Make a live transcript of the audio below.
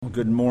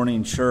Good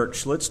morning,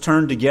 church. Let's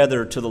turn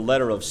together to the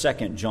letter of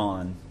 2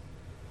 John.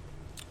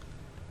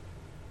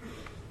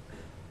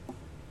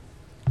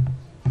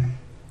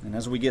 And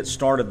as we get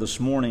started this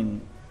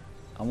morning,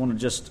 I want to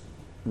just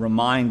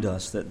remind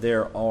us that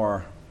there's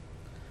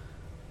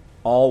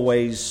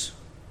always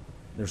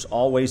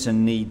a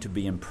need to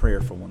be in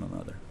prayer for one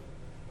another.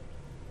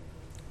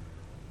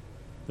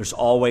 There's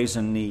always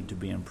a need to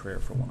be in prayer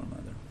for one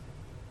another.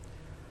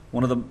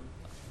 One of the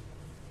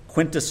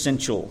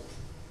quintessential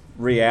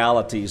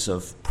realities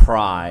of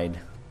pride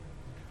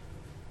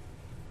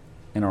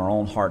in our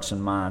own hearts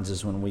and minds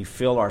is when we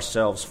feel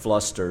ourselves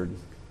flustered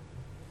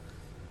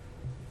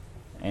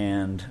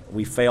and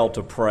we fail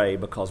to pray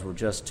because we're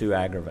just too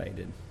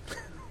aggravated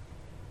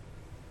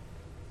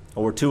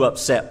or we're too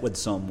upset with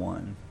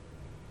someone,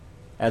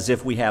 as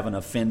if we haven't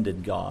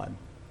offended God,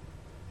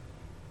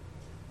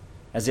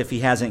 as if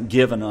He hasn't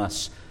given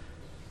us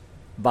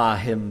by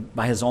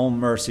His own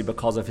mercy,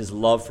 because of His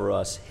love for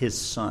us, His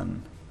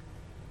Son,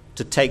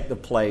 to take the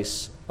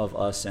place of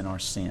us in our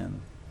sin,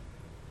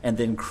 and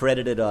then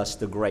credited us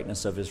the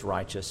greatness of His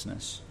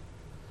righteousness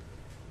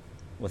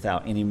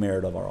without any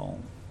merit of our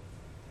own.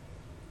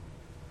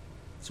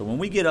 So when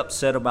we get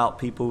upset about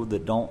people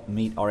that don't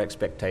meet our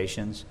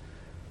expectations,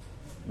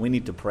 we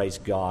need to praise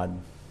God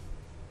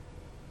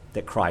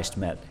that Christ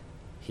met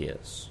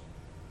His.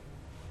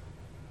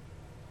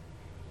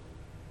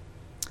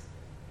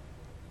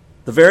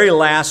 The very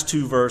last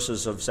two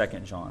verses of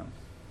 2 John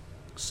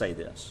say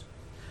this: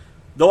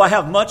 "Though I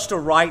have much to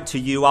write to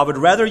you, I would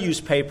rather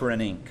use paper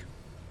and ink.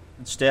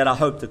 Instead, I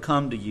hope to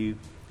come to you.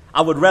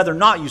 I would rather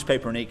not use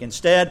paper and ink.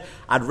 Instead,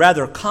 I'd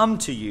rather come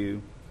to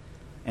you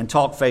and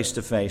talk face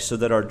to face so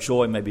that our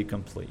joy may be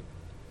complete.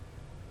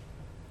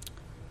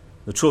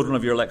 The children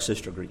of your elect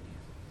sister greet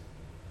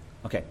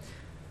you." Okay.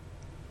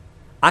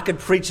 I could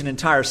preach an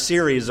entire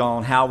series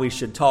on how we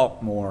should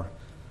talk more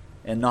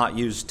and not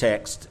use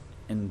text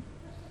and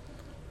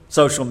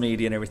social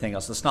media and everything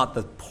else. That's not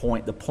the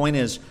point. The point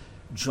is,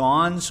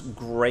 John's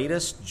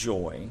greatest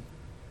joy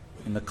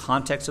in the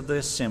context of the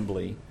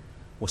assembly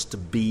was to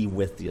be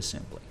with the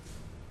assembly.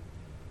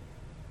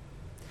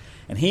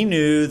 And he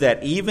knew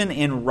that even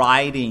in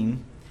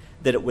writing,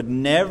 that it would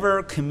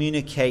never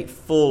communicate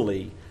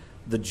fully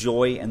the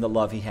joy and the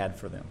love he had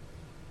for them.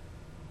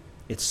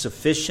 It's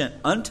sufficient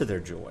unto their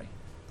joy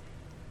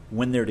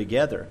when they're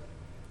together.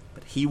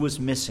 But he was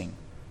missing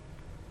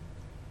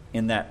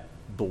in that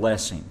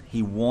blessing.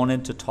 He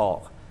wanted to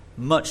talk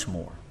much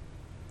more.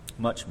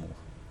 Much more.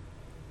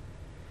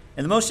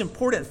 And the most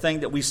important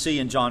thing that we see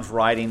in John's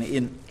writing,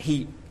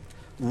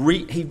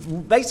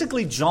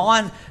 basically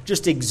John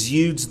just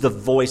exudes the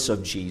voice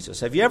of Jesus.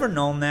 Have you ever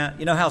known that?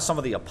 You know how some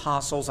of the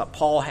apostles,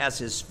 Paul has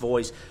his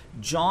voice.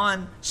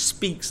 John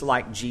speaks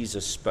like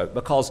Jesus spoke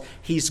because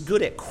he's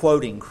good at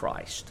quoting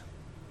Christ.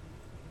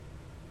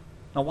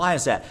 Now, why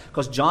is that?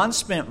 Because John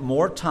spent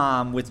more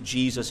time with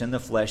Jesus in the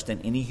flesh than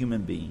any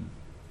human being.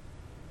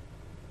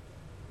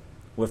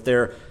 With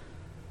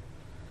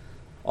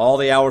all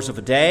the hours of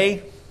a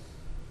day,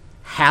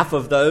 half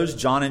of those,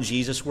 John and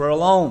Jesus were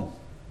alone.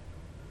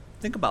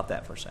 Think about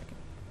that for a second.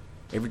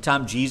 Every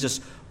time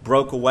Jesus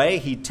broke away,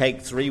 he'd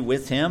take 3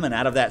 with him, and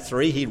out of that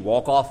 3, he'd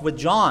walk off with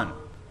John.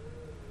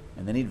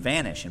 And then he'd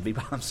vanish and be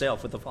by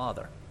himself with the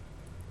Father.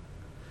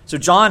 So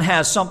John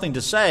has something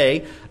to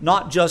say,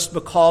 not just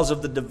because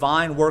of the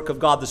divine work of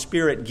God the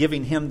Spirit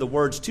giving him the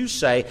words to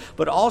say,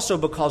 but also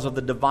because of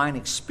the divine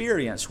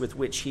experience with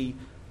which he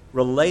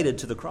related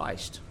to the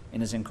Christ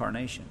in His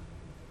incarnation.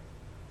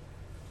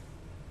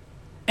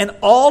 And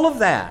all of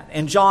that,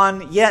 and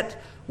John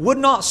yet would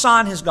not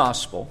sign his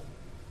gospel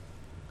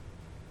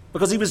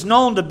because he was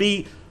known to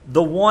be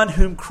the one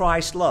whom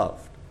Christ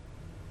loved,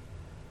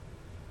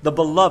 the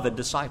beloved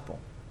disciple.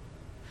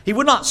 He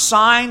would not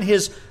sign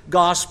his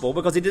gospel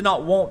because he did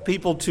not want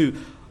people to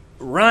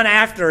run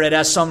after it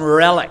as some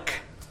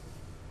relic,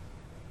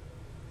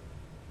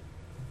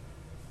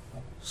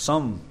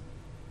 some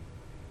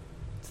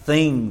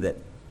thing that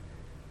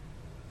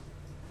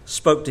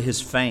spoke to his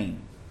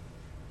fame.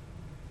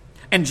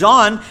 And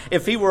John,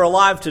 if he were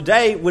alive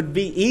today, would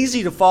be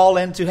easy to fall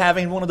into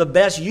having one of the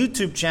best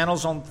YouTube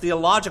channels on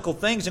theological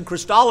things and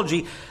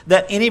Christology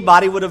that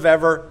anybody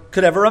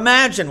could ever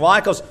imagine. Why?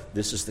 Because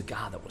this is the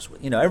guy that was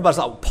with, everybody's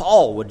like,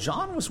 Paul. Well,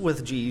 John was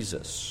with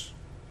Jesus.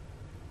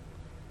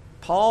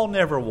 Paul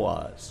never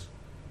was.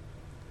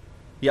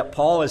 Yet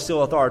Paul is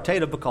still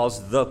authoritative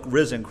because the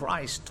risen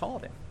Christ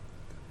taught him.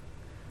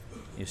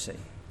 You see,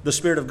 the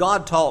Spirit of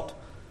God taught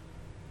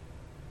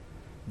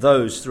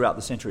those throughout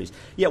the centuries.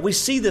 Yet we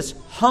see this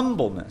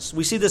humbleness,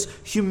 we see this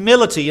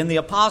humility in the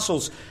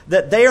apostles,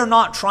 that they are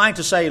not trying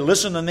to say,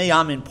 listen to me,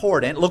 I'm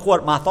important, look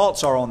what my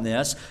thoughts are on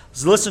this,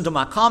 listen to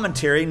my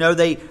commentary. No,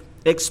 they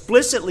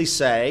explicitly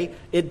say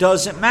it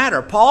doesn't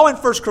matter. Paul in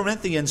 1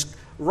 Corinthians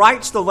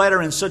writes the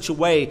letter in such a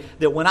way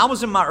that when I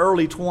was in my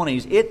early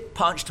 20s, it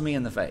punched me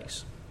in the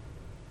face.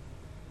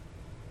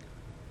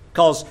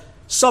 Because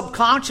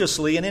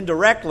subconsciously and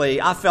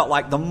indirectly, I felt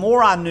like the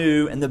more I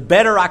knew and the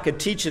better I could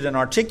teach it and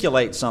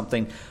articulate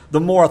something, the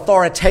more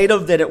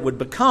authoritative that it would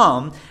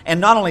become. And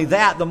not only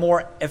that, the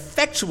more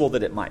effectual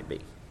that it might be.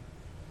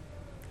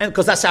 And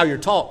because that's how you're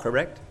taught,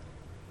 correct?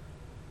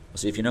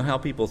 See, if you know how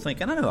people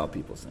think, and I know how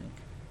people think.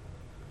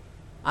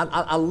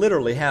 I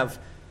literally have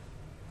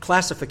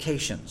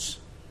classifications.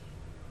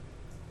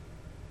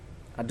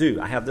 I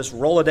do. I have this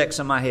Rolodex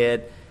in my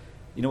head.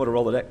 You know what a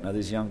Rolodex? No,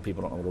 these young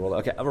people don't know what a Rolodex.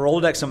 Okay, I have a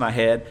Rolodex in my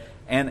head,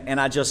 and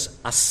I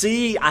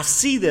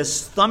see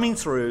this thumbing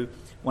through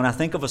when I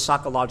think of a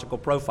psychological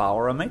profile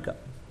or a makeup,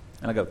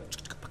 and I go.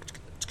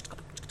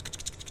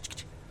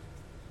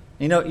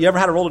 You know, you ever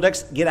had a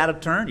Rolodex get out of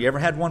turn? You ever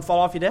had one fall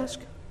off your desk?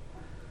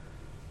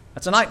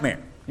 That's a nightmare.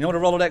 You know what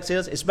a Rolodex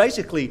is? It's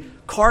basically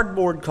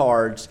cardboard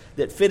cards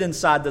that fit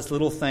inside this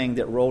little thing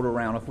that rolled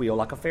around a wheel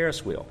like a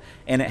Ferris wheel.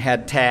 And it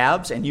had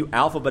tabs, and you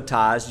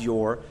alphabetized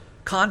your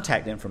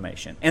contact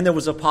information. And there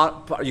was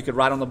you could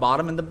write on the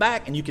bottom and the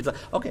back, and you could say,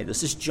 okay,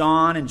 this is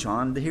John, and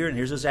John here, and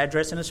here's his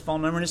address and his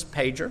phone number and his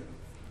pager.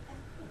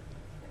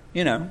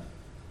 You know,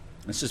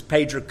 this is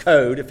pager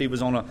code if he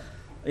was on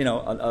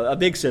a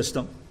big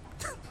system.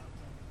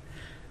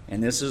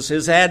 And this is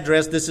his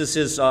address. This is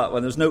his,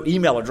 there's no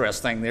email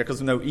address thing there because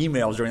there were no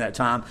emails during that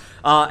time.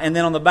 And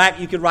then on the back,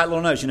 you could write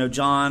little notes. You know,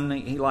 John,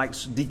 he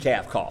likes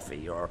decaf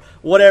coffee or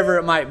whatever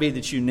it might be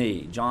that you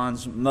need.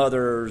 John's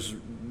mother's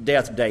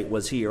death date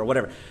was here or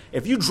whatever.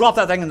 If you drop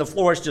that thing on the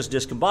floor, it's just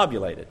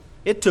discombobulated.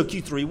 It took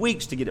you 3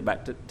 weeks to get it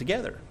back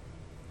together.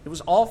 It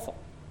was awful.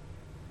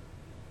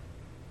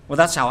 Well,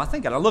 that's how I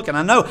think. And I look, and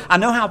I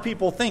know how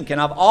people think.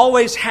 And I've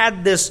always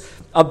had this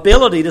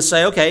ability to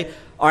say, okay,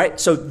 all right,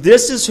 so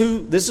this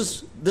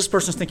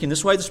person's thinking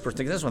this way, this person's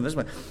thinking this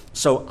way.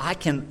 So I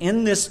can,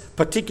 in this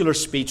particular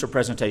speech or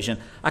presentation,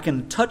 I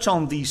can touch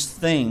on these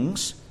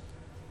things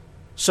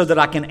so that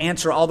I can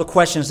answer all the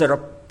questions that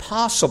are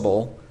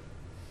possible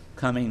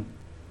coming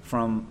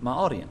from my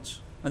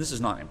audience. Now, this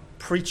is not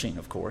preaching,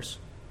 of course,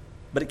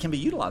 but it can be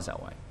utilized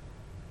that way.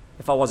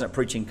 If I wasn't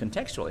preaching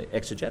contextually,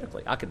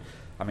 exegetically, I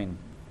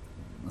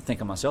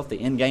think of myself, the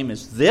end game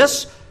is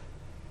this.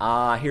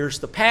 Here's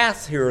the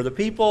path, here are the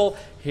people,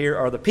 here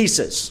are the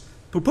pieces.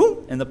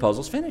 Poo-poo, and the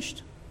puzzle's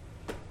finished.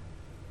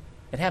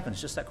 It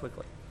happens just that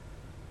quickly.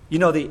 You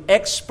know, the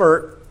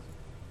expert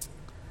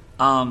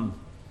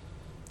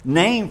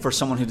name for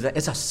someone who does that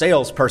is a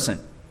salesperson.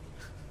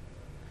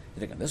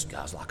 You're thinking, this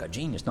guy's like a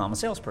genius. No, I'm a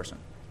salesperson.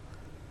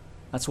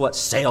 That's what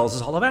sales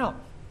is all about.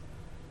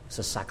 It's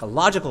a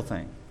psychological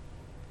thing.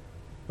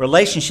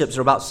 Relationships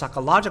are about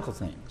psychological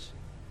things.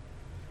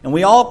 And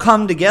we all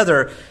come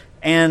together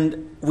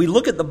and we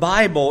look at the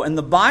Bible, and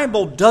the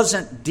Bible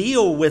doesn't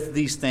deal with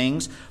these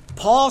things.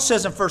 Paul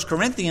says in 1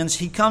 Corinthians,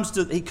 he comes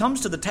to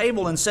the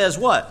table and says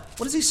what?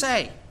 What does he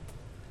say?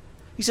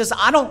 He says,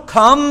 I don't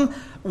come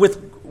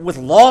with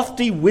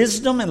lofty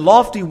wisdom and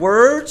lofty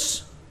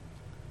words.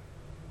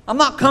 I'm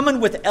not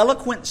coming with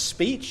eloquent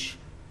speech.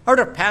 I heard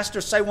a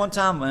pastor say one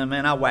time,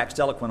 man, I waxed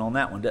eloquent on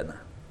that one, didn't I?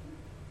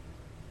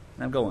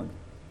 And I'm going,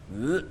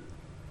 ugh.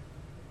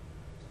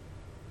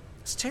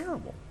 It's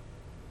terrible.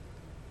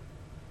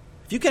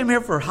 If you came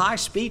here for high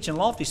speech and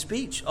lofty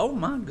speech, oh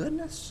my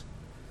goodness.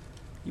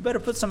 You better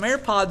put some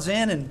AirPods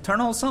in and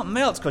turn on something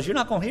else because you're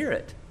not going to hear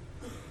it.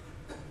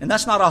 And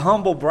that's not a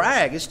humble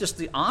brag. It's just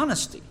the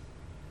honesty.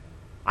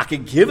 I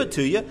could give it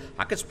to you.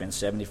 I could spend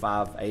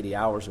 75, 80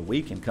 hours a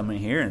week and come in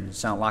here and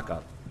sound like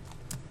a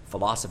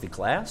philosophy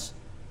class.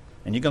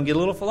 And you're going to get a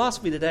little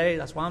philosophy today.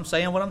 That's why I'm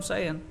saying what I'm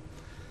saying.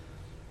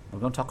 We're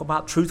going to talk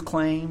about truth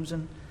claims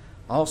and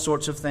all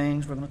sorts of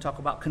things. We're going to talk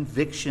about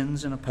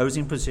convictions and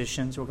opposing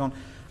positions.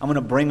 I'm going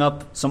to bring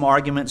up some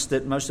arguments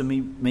that most of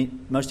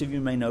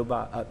you may know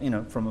by,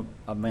 from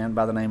a man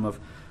by the name of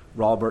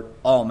Robert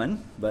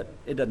Allman, but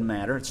it doesn't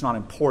matter. It's not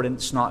important.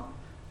 It's not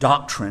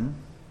doctrine,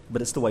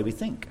 but it's the way we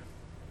think.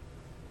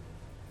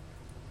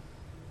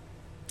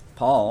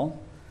 Paul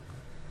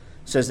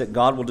says that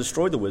God will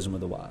destroy the wisdom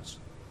of the wise.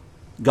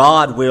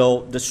 God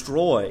will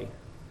destroy,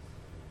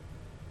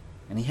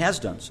 and He has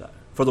done so.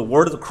 For the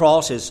word of the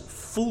cross is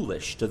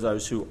foolish to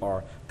those who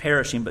are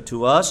perishing, but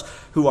to us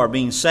who are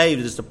being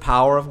saved, it is the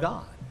power of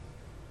God.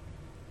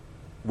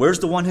 Where's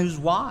the one who's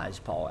wise,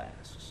 Paul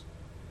asks?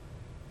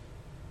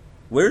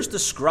 Where's the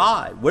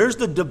scribe? Where's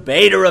the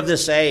debater of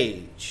this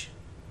age?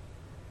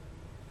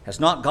 Has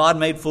not God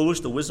made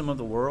foolish the wisdom of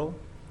the world?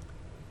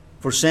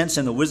 For since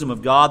in the wisdom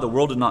of God, the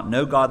world did not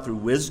know God through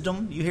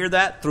wisdom. You hear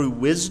that? Through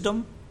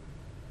wisdom.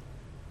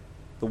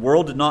 The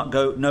world did not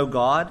know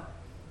God.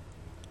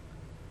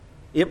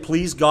 It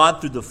pleased God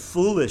through the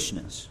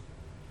foolishness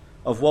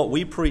of what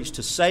we preach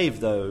to save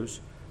those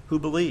who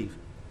believe.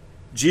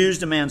 Jews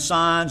demand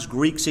signs,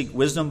 Greeks seek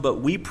wisdom, but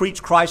we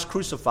preach Christ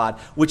crucified,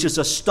 which is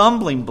a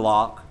stumbling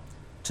block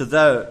to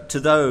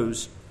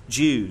those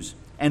Jews,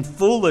 and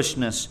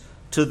foolishness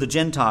to the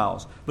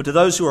Gentiles. But to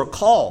those who are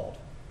called,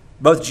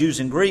 both Jews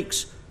and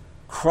Greeks,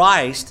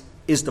 Christ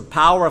is the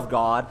power of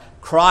God.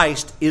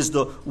 Christ is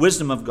the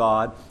wisdom of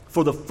God.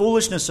 For the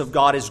foolishness of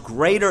God is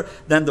greater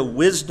than the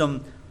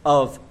wisdom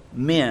of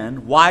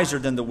men, wiser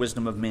than the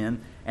wisdom of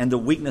men, and the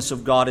weakness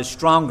of God is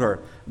stronger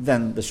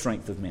than the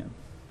strength of men.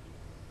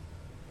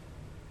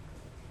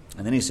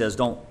 And then he says,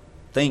 don't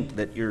think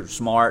that you're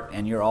smart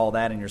and you're all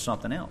that and you're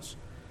something else.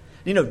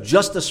 You know,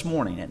 just this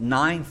morning at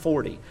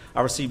 9:40,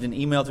 I received an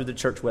email through the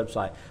church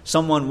website,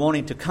 someone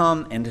wanting to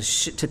come and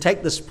to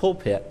take this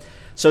pulpit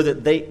so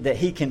that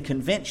he can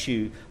convince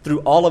you through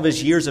all of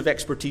his years of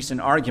expertise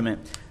and argument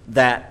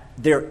that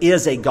there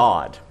is a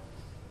God.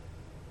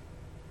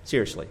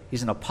 Seriously.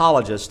 He's an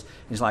apologist.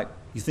 He's like,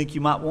 you think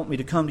you might want me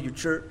to come to your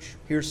church?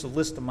 Here's a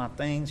list of my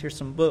things. Here's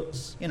some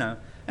books, you know.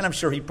 And I'm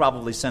sure he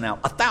probably sent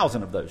out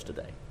 1,000 of those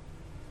today.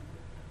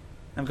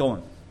 I'm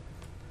going,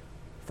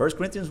 1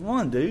 Corinthians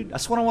 1, dude.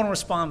 That's what I want to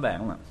respond back.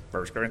 I'm like,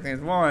 1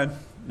 Corinthians 1.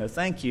 No,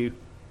 thank you.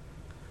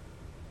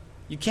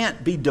 You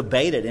can't be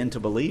debated into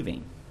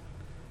believing.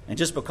 And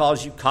just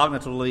because you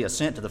cognitively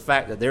assent to the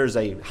fact that there's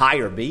a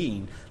higher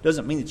being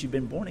doesn't mean that you've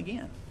been born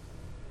again.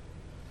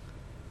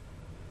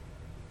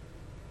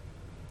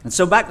 And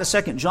so back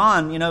to 2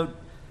 John, you know,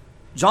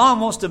 John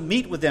wants to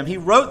meet with them. He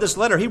wrote this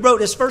letter. He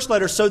wrote his first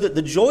letter so that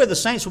the joy of the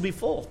saints will be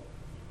full.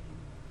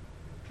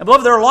 And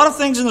beloved, there are a lot of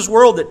things in this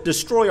world that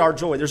destroy our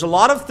joy. There's a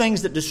lot of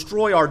things that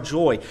destroy our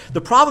joy.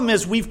 The problem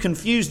is we've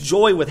confused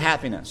joy with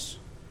happiness.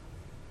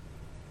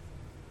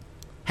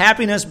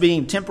 Happiness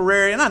being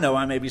temporary, and I know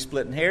I may be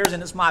splitting hairs,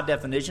 and it's my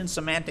definition,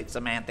 semantic,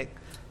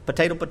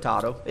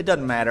 potato. It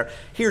doesn't matter.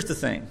 Here's the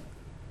thing.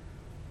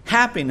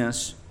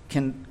 Happiness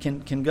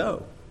can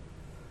go.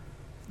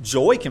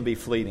 Joy can be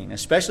fleeting,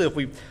 especially if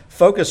we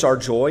focus our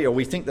joy or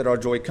we think that our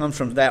joy comes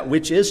from that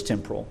which is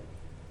temporal.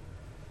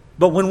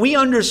 But when we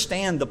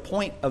understand the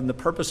point of the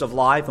purpose of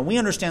life, and we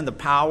understand the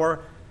power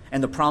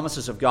and the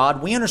promises of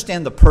God, we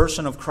understand the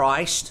person of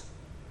Christ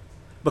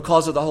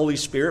because of the Holy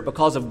Spirit,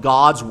 because of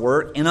God's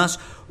work in us,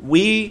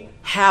 we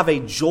have a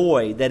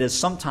joy that is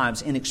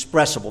sometimes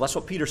inexpressible. That's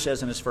what Peter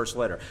says in his first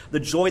letter. The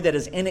joy that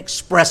is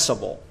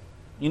inexpressible.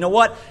 You know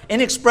what?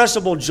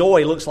 Inexpressible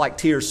joy looks like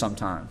tears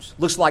sometimes.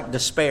 Looks like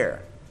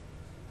despair.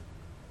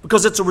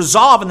 Because it's a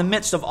resolve in the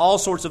midst of all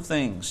sorts of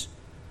things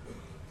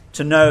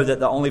to know that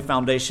the only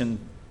foundation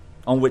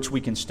on which we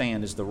can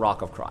stand is the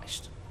rock of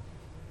Christ,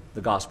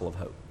 the gospel of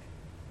hope,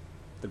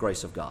 the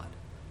grace of God.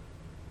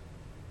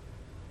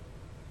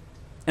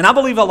 And I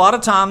believe a lot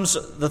of times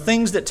the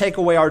things that take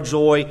away our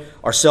joy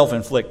are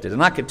self-inflicted.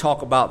 And I could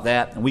talk about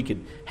that, and we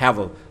could have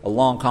a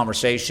long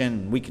conversation,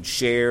 and we could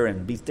share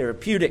and be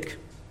therapeutic,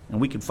 and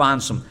we could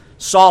find some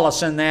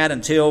solace in that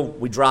until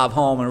we drive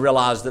home and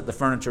realize that the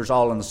furniture is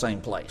all in the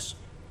same place.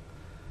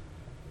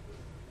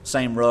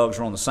 Same rugs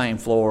are on the same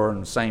floor,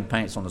 and the same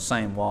paint's on the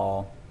same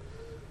wall.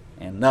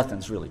 And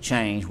nothing's really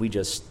changed. We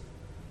just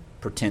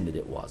pretended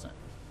it wasn't.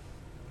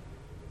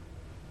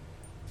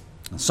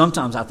 And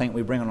sometimes I think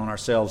we bring it on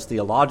ourselves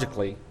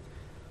theologically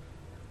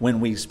when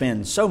we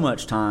spend so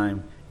much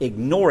time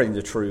ignoring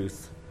the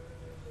truth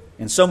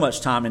and so much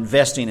time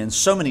investing in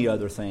so many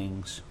other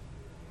things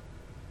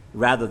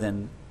rather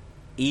than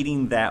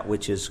eating that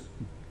which is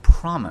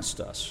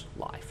promised us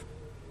life.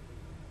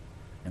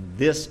 And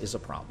this is a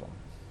problem.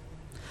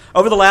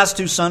 Over the last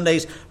 2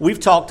 Sundays, we've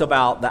talked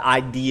about the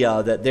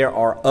idea that there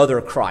are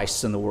other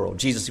Christs in the world.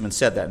 Jesus even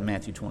said that in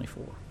Matthew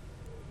 24.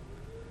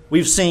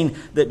 We've seen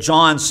that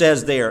John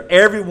says there,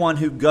 everyone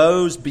who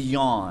goes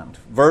beyond,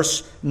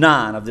 verse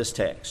 9 of this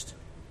text,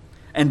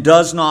 and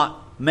does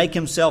not make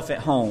himself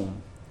at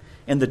home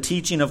in the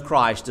teaching of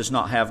Christ does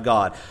not have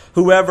God.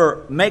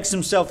 Whoever makes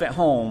himself at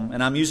home,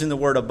 and I'm using the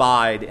word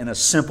abide in a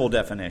simple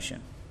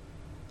definition,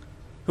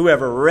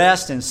 whoever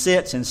rests and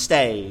sits and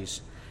stays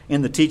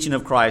in the teaching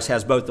of Christ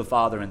has both the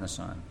Father and the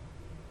Son.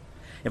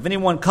 If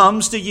anyone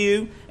comes to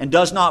you and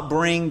does not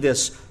bring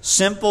this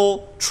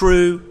simple,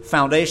 true,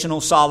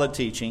 foundational, solid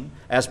teaching,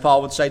 as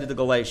Paul would say to the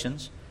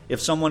Galatians,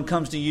 if someone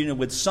comes to you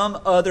with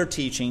some other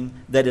teaching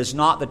that is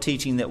not the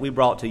teaching that we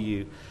brought to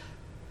you,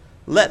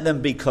 let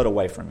them be cut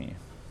away from you.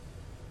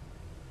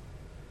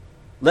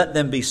 Let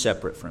them be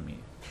separate from you.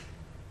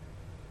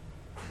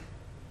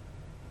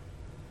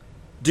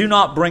 Do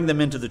not bring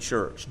them into the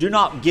church. Do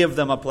not give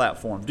them a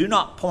platform. Do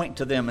not point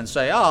to them and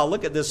say, oh,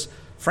 look at this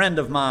friend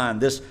of mine,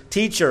 this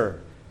teacher,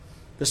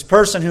 this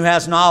person who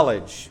has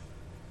knowledge.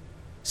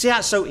 See how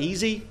it's so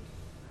easy?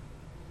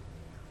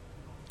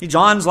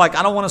 John's like,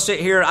 I don't want to sit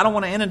here. I don't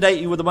want to inundate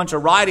you with a bunch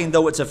of writing,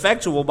 though it's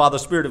effectual by the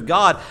Spirit of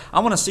God. I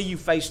want to see you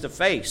face to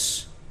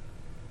face.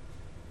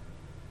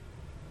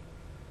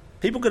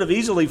 People could have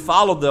easily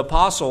followed the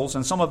apostles,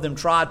 and some of them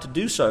tried to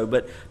do so,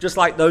 but just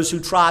like those who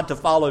tried to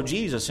follow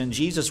Jesus, and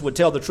Jesus would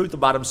tell the truth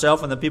about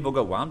himself, and the people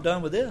go, well, I'm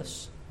done with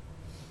this.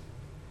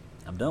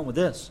 I'm done with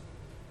this.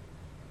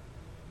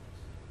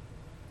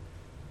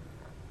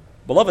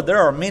 Beloved, there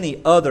are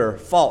many other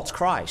false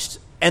Christs,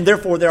 and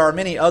therefore there are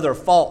many other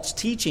false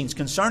teachings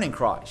concerning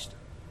Christ.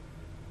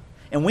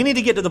 And we need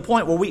to get to the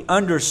point where we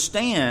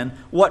understand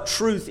what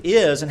truth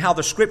is and how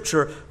the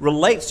Scripture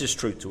relates this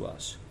truth to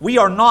us. We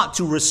are not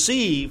to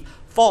receive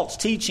false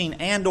teaching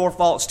and or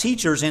false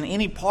teachers in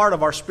any part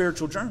of our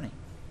spiritual journey.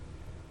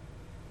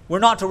 We're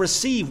not to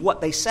receive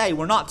what they say.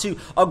 We're not to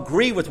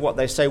agree with what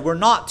they say. We're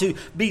not to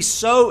be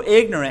so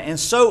ignorant and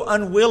so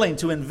unwilling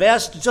to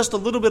invest just a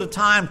little bit of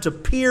time to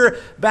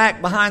peer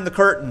back behind the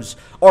curtains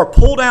or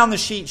pull down the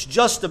sheets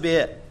just a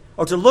bit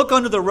or to look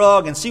under the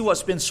rug and see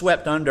what's been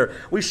swept under.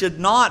 We should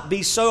not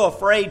be so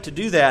afraid to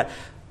do that,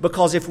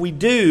 because if we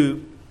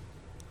do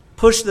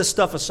push this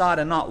stuff aside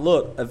and not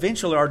look,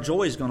 eventually our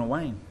joy is going to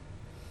wane.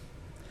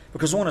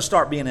 Because we want to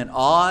start being at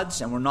odds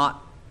and we're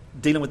not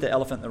dealing with the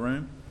elephant in the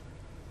room.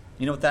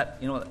 You know what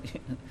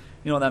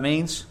that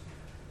means?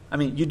 I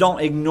mean, you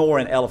don't ignore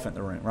an elephant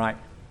in the room, right?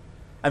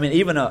 I mean,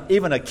 even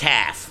a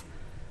calf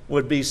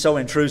would be so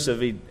intrusive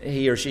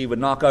he or she would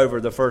knock over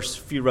the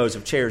first few rows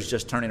of chairs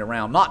just turning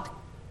around, not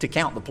to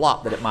count the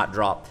plop that it might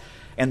drop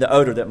and the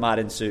odor that might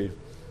ensue.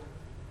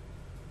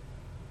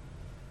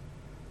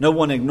 No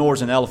one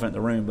ignores an elephant in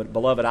the room, but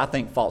beloved, I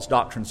think false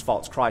doctrines,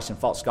 false Christ, and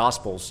false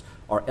gospels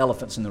are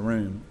elephants in the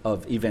room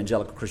of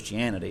evangelical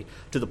Christianity,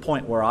 to the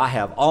point where I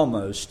have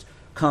almost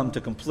come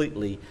to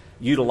completely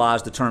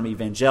utilize the term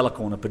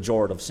evangelical in a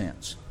pejorative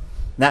sense.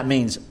 That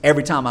means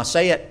every time I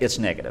say it, it's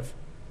negative,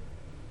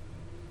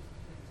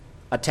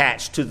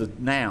 attached to the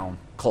noun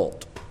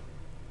cult,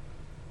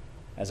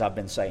 as I've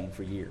been saying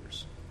for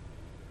years.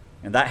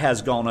 And that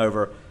has gone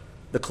over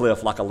the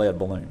cliff like a lead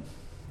balloon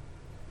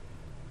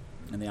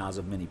in the eyes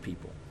of many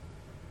people.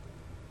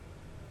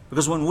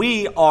 Because when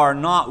we are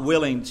not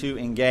willing to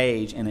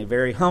engage in a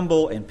very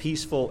humble and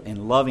peaceful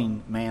and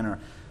loving manner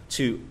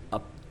to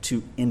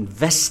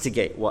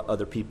investigate what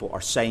other people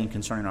are saying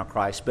concerning our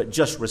Christ, but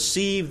just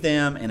receive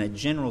them in a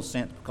general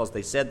sense because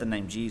they said the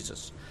name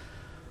Jesus,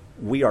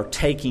 we are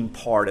taking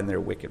part in their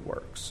wicked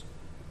works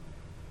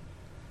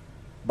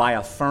by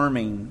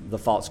affirming the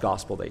false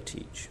gospel they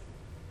teach.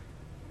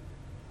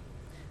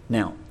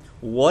 Now,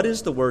 what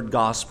does the word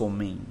gospel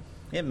mean?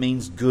 It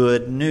means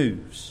good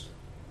news.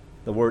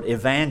 The word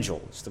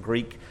evangel is the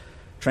Greek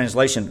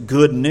translation,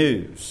 good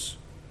news.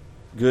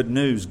 Good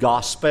news,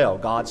 gospel,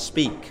 God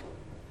speak,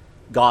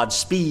 God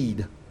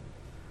speed.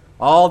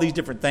 All these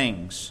different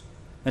things.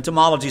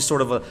 Etymology is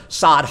sort of a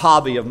side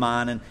hobby of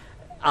mine, and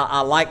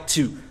I like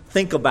to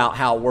think about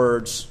how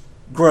words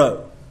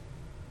grow.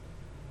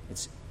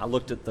 I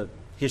looked at the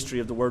history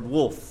of the word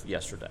wolf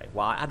yesterday.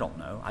 Why? I don't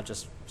know. I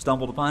just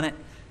stumbled upon it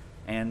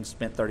and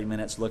spent 30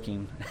 minutes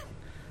looking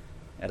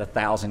at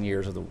 1,000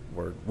 years of the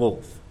word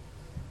wolf.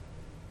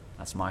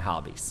 That's my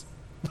hobbies.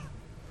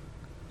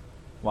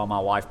 While my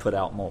wife put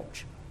out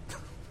mulch.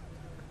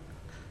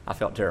 I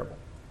felt terrible.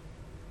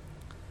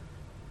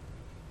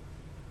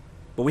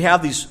 But we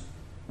have these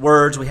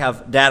words, we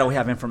have data, we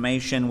have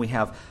information, we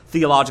have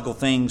theological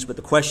things, but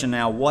the question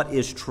now, what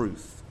is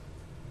truth?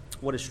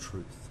 What is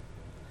truth?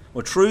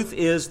 Well, truth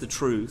is the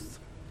truth,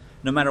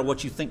 no matter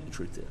what you think the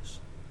truth is.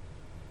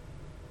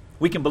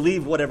 We can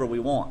believe whatever we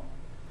want.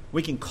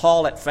 We can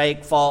call it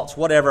fake, false,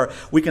 whatever.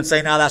 We can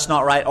say, no, that's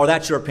not right, or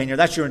that's your opinion,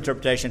 that's your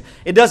interpretation.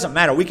 It doesn't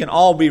matter. We can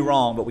all be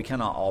wrong, but we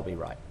cannot all be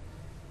right.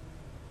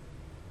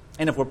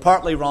 And if we're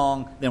partly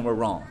wrong, then we're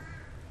wrong.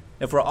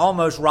 If we're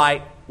almost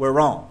right, we're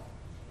wrong.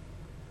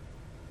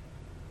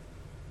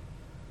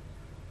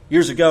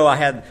 Years ago, I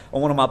had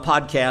on one of my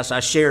podcasts, I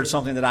shared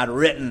something that I'd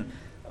written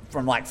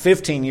from like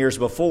 15 years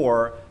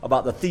before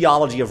about the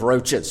theology of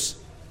roaches.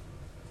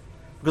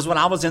 Because when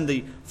I was in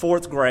the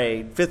fifth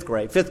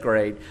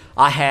grade,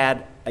 I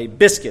had a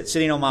biscuit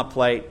sitting on my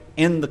plate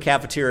in the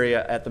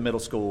cafeteria at the middle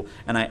school,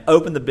 and I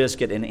opened the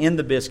biscuit, and in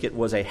the biscuit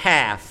was a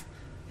half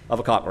of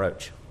a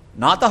cockroach.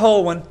 Not the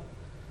whole one,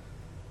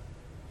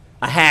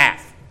 a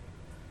half.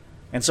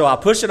 And so I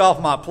pushed it off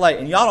my plate,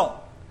 and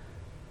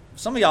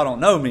some of y'all don't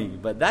know me,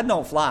 but that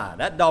don't fly.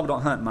 That dog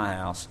don't hunt in my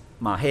house.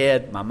 My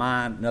head, my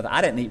mind, nothing.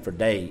 I didn't eat for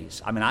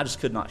days. I mean, I just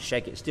could not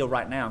shake it. Still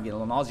right now, I'm getting a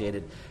little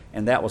nauseated.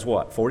 And that was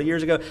what, 40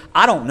 years ago?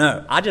 I don't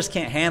know. I just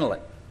can't handle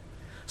it.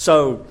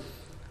 So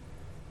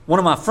one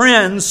of my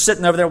friends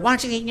sitting over there, why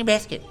aren't you eating your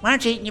biscuit? Why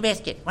aren't you eating your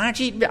biscuit? Why aren't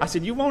you eating I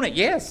said, you want it?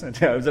 Yes. And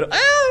I said,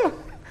 oh.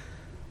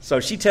 So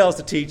she tells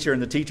the teacher,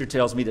 and the teacher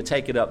tells me to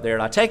take it up there.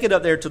 And I take it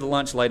up there to the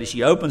lunch lady.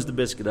 She opens the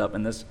biscuit up,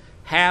 and this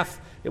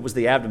half, it was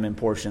the abdomen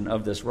portion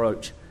of this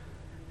roach.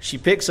 She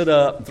picks it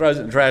up and throws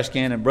it in the trash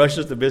can and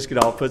brushes the biscuit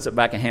off, puts it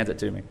back and hands it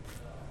to me.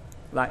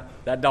 Like,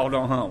 that dog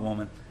don't hunt,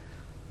 woman.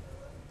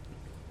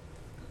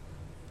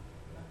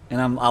 And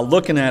I'm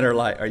looking at her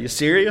like, are you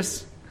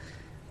serious?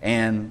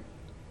 And,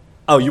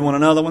 oh, you want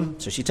another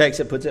one? So she takes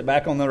it, puts it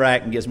back on the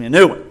rack, and gives me a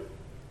new one.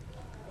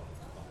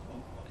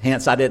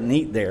 Hence, I didn't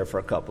eat there for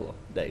a couple of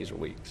days or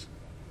weeks.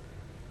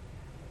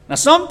 Now,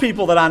 some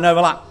people that I know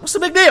are like, what's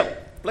the big deal?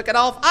 Flick it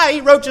off. I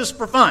eat roaches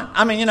for fun.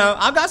 I mean,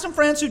 I've got some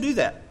friends who do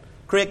that.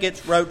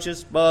 Crickets,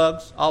 roaches,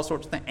 bugs, all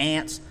sorts of things.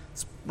 Ants,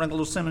 sprinkle a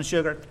little cinnamon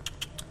sugar.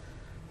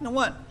 You know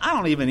what? I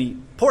don't even eat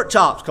pork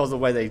chops because of the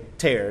way they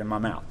tear in my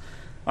mouth.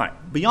 All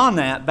right, beyond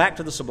that, back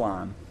to the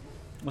sublime.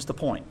 What's the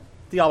point?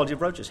 Theology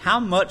of roaches. How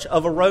much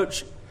of a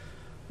roach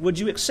would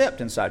you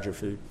accept inside your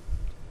food?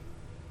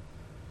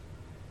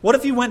 What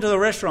if you went to the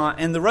restaurant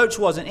and the roach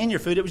wasn't in your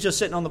food, it was just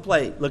sitting on the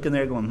plate, looking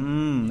there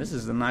going, this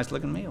is a nice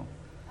looking meal.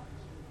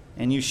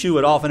 and you shoo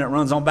it off and it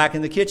runs on back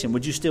in the kitchen,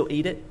 would you still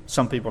eat it?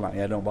 Some people are like,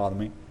 yeah, it don't bother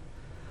me.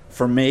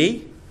 For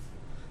me,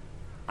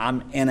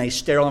 I'm in a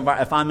sterile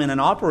environment. If I'm in an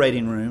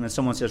operating room and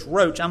someone says,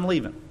 roach, I'm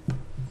leaving.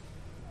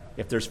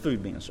 If there's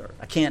food being served.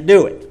 I can't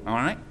do it, all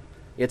right?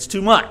 It's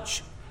too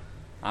much.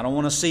 I don't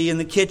want to see in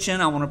the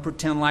kitchen. I want to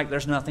pretend like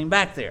there's nothing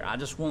back there. I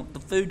just want the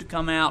food to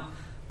come out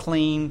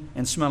clean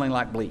and smelling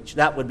like bleach.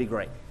 That would be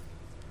great.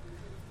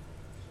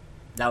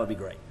 That would be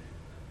great.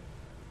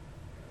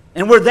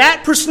 And we're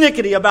that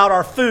persnickety about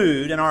our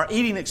food and our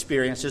eating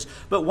experiences,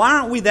 but why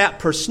aren't we that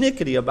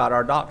persnickety about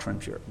our doctrinal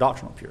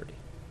purity?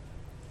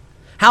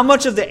 How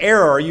much of the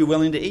error are you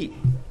willing to eat?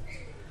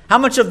 How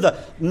much of the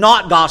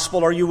not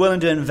gospel are you willing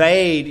to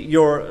invade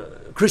your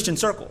Christian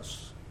circles?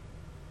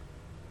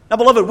 Now,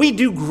 beloved, we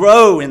do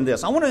grow in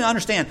this. I want to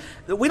understand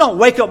that we don't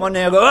wake up one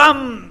day and go,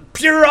 I'm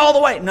pure all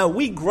the way. No,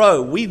 we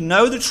grow. We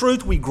know the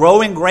truth. We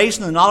grow in grace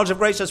and the knowledge of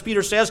grace, as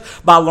Peter says,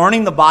 by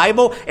learning the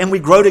Bible, and we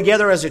grow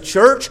together as a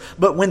church.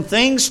 But when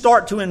things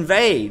start to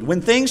invade, when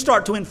things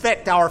start to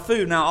infect our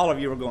food, now all of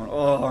you are going,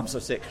 oh, I'm so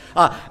sick.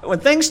 When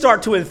things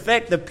start to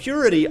infect the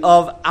purity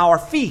of our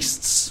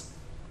feasts,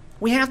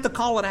 we have to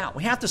call it out.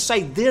 We have to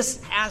say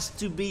this has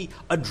to be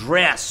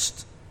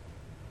addressed.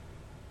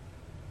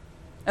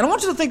 And I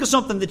want you to think of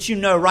something that you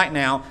know right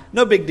now,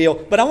 no big deal,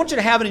 but I want you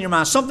to have it in your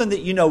mind, something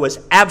that you know is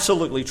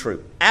absolutely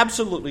true,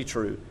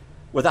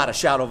 without a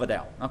shadow of a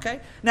doubt, okay?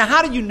 Now,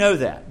 how do you know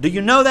that? Do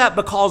you know that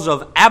because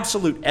of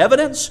absolute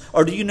evidence,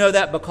 or do you know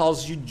that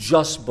because you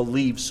just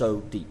believe so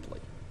deeply?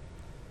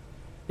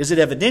 Is it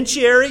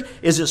evidentiary?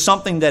 Is it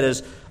something that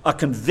is a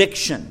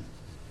conviction?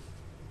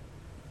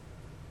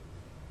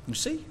 You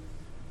see?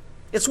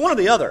 It's one or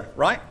the other,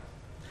 right?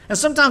 And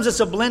sometimes it's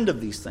a blend of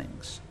these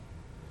things.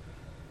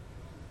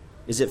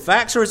 Is it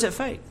facts or is it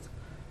faith?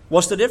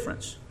 What's the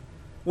difference?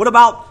 What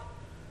about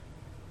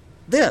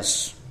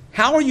this?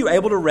 How are you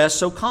able to rest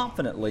so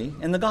confidently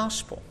in the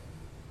gospel?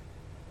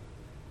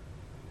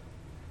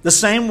 The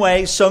same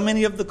way so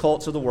many of the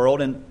cults of the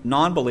world and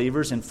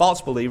non-believers and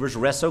false believers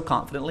rest so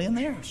confidently in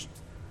theirs.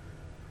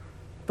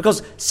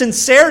 Because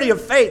sincerity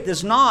of faith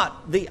is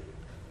not the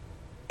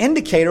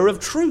indicator of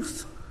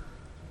truth.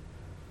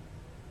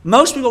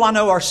 Most people I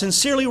know are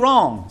sincerely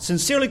wrong,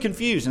 sincerely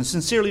confused, and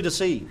sincerely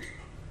deceived.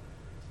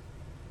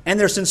 And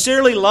they're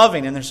sincerely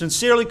loving, and they're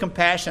sincerely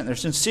compassionate, and they're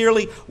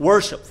sincerely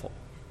worshipful.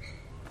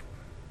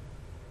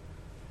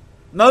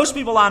 Most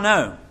people I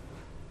know,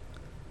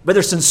 but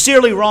they're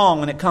sincerely wrong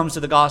when it comes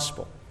to the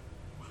gospel,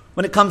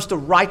 when it comes to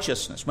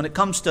righteousness, when it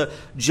comes to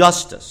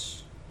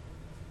justice.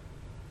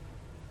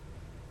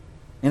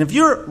 And if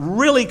you're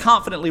really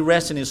confidently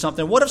resting in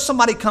something, what if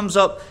somebody comes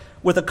up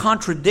with a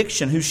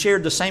contradiction who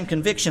shared the same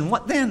conviction?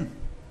 What then?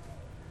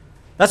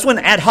 That's when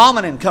ad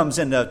hominem comes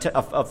into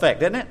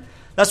effect, isn't it?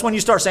 That's when you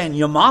start saying,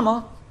 your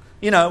mama.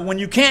 You know, when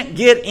you can't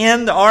get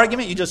in the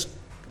argument, you just,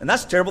 and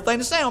that's a terrible thing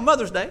to say on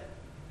Mother's Day.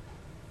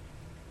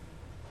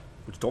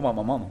 What you talking about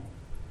my mama?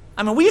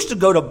 I mean, we used to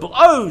go to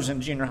blows in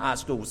junior high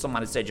school when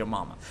somebody said your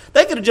mama.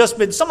 They could have just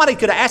been, somebody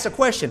could have asked a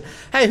question,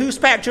 hey, who's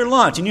packed your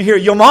lunch? And you hear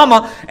your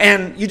mama,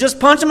 and you just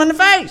punch them in the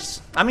face.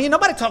 I mean,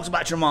 nobody talks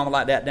about your mama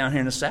like that down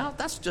here in the South.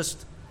 That's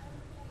just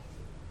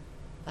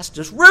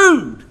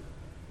rude.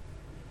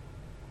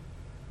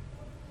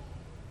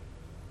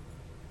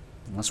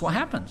 And that's what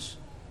happens.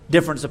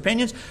 Different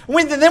opinions.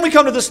 Then we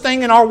come to this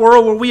thing in our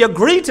world where we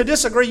agree to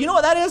disagree. You know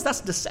what that is?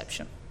 That's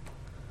deception.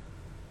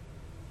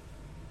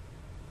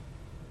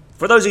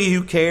 For those of you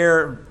who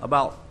care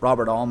about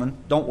Robert Allman,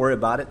 don't worry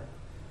about it.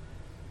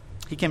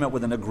 He came up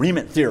with an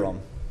agreement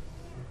theorem.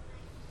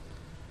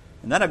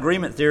 And that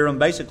agreement theorem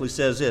basically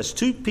says this: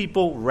 two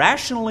people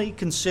rationally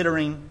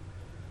considering,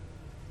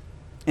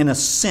 in a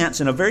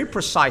sense, in a very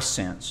precise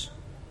sense,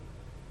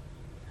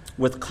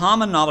 with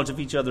common knowledge of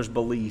each other's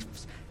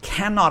beliefs,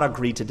 cannot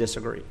agree to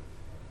disagree.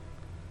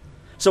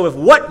 So if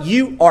what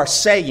you are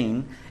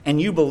saying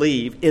and you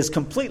believe is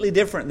completely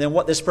different than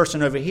what this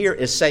person over here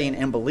is saying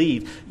and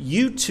believe,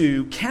 you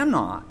two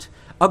cannot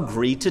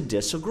agree to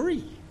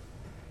disagree.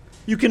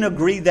 You can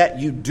agree that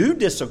you do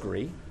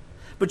disagree,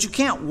 but you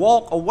can't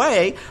walk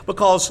away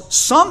because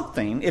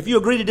something, if you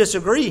agree to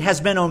disagree, has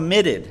been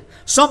omitted.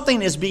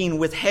 Something is being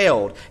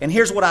withheld. And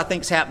here's what I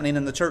think is happening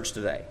in the church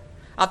today.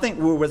 I think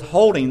we're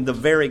withholding the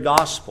very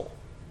gospel.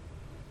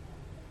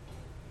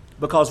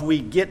 Because we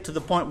get to the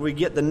point where we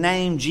get the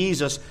name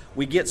Jesus,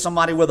 we get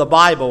somebody with a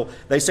Bible,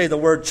 they say the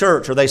word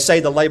church or they say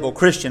the label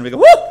Christian. We go,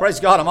 whoo,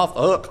 praise God, I'm off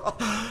the hook.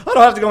 I don't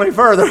have to go any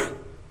further.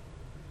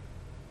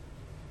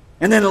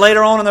 And then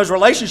later on in those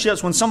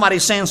relationships, when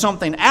somebody's saying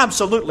something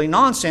absolutely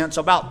nonsense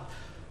about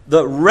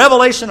the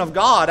revelation of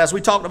God, as we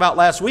talked about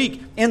last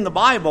week in the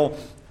Bible,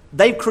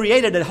 they've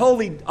created a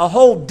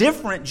whole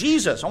different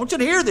Jesus. I want you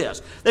to hear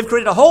this. They've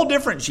created a whole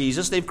different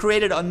Jesus. They've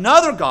created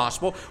another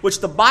gospel,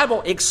 which the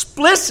Bible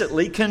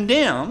explicitly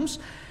condemns.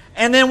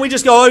 And then we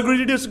just go, agree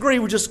to disagree.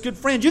 We're just good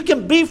friends. You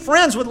can be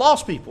friends with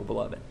lost people,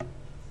 beloved,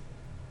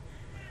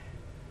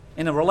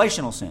 in a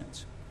relational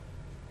sense.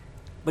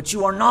 But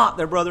you are not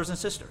their brothers and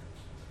sisters.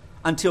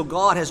 until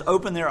God has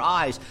opened their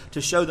eyes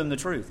to show them the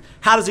truth.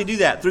 How does He do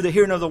that? Through the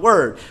hearing of the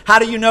Word. How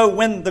do you know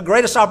when the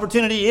greatest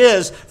opportunity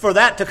is for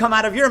that to come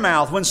out of your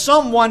mouth? When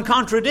someone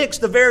contradicts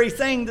the very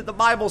thing that the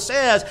Bible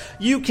says,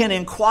 you can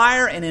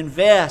inquire and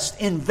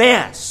invest.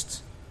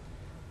 Invest.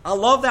 I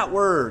love that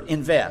word,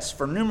 invest,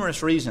 for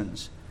numerous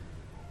reasons.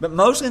 But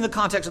mostly in the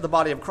context of the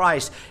body of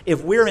Christ,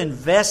 if we're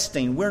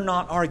investing, we're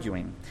not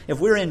arguing. If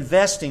we're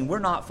investing, we're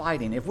not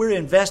fighting. If we're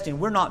investing,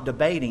 we're not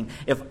debating.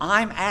 If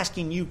I'm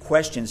asking you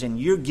questions and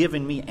you're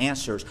giving me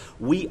answers,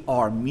 we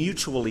are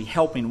mutually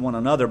helping one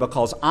another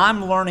because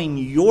I'm learning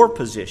your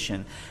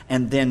position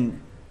and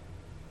then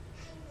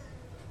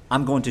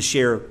I'm going to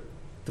share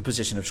the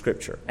position of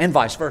Scripture and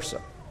vice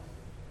versa.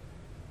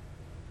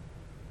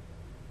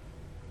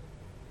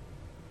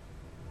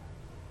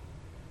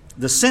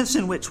 The sense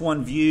in which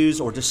one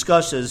views or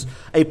discusses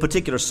a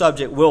particular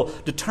subject will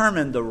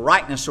determine the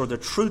rightness or the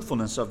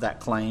truthfulness of that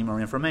claim or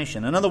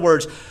information. In other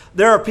words,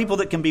 there are people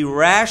that can be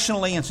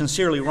rationally and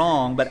sincerely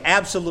wrong, but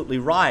absolutely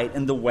right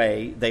in the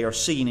way they are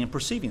seeing and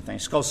perceiving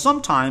things. Because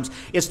sometimes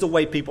it's the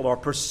way people are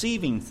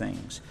perceiving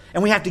things.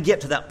 And we have to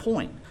get to that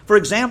point. For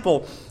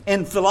example,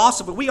 in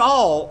philosophy, we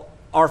all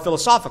are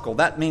philosophical.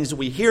 That means that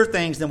we hear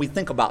things, then we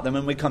think about them,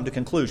 and we come to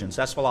conclusions.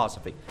 That's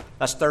philosophy.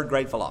 That's third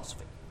grade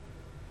philosophy.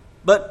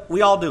 But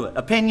we all do it.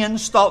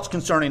 Opinions, thoughts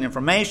concerning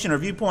information or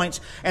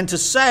viewpoints. And to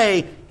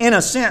say, in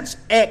a sense,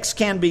 X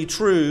can be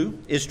true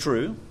is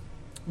true.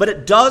 But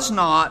it does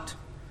not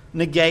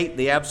negate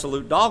the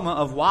absolute dogma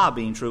of Y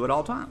being true at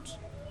all times.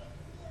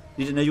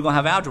 You didn't know you were going to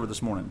have algebra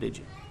this morning, did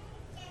you?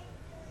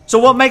 So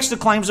what makes the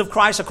claims of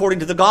Christ according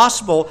to the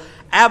gospel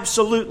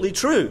absolutely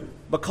true?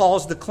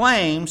 Because the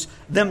claims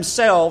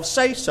themselves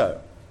say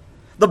so.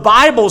 The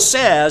Bible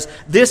says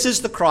this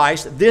is the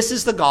Christ, this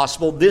is the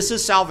gospel, this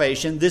is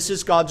salvation, this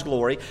is God's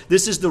glory,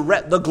 this is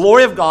the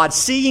glory of God,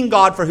 seeing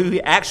God for who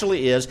He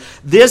actually is.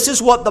 This is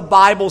what the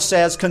Bible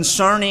says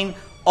concerning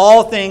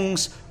all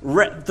things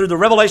through the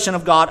revelation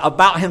of God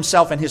about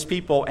Himself and His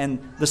people and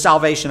the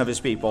salvation of His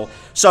people.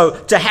 So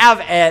to have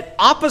an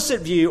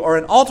opposite view or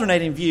an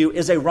alternating view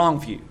is a wrong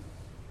view.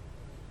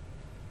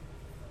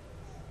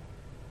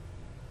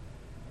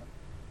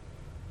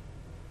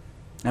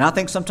 And I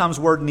think sometimes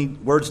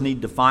words need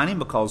defining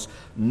because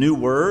new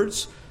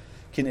words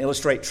can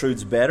illustrate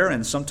truths better,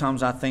 and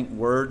sometimes I think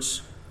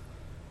words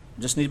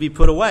just need to be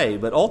put away.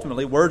 But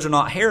ultimately, words are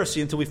not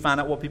heresy until we find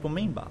out what people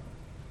mean by them.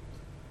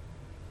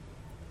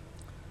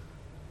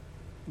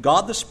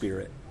 God the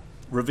Spirit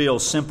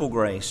reveals simple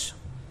grace,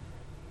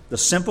 the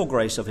simple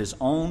grace of His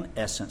own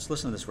essence.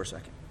 Listen to this for a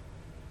second.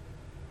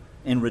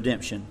 In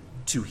redemption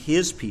to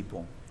His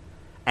people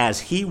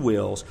as He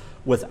wills,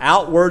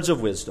 without words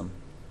of wisdom,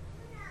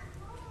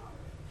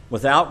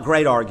 without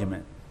great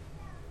argument.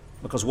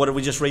 Because what did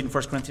we just read in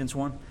 1 Corinthians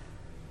 1?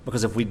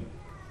 Because if we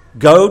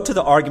go to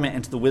the argument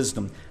and to the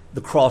wisdom,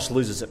 the cross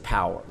loses its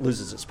power.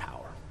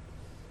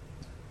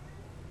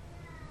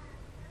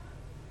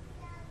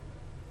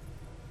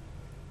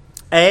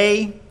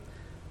 A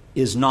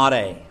is not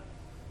A.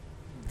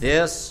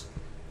 This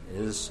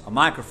is a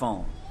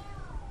microphone.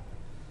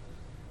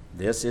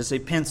 This is a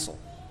pencil.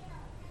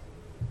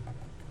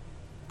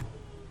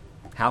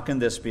 How can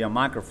this be a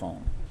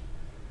microphone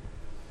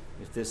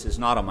if this is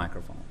not a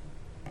microphone?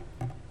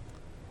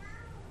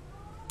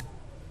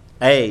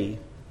 A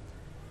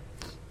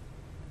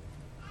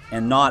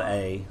and not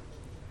A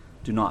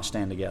do not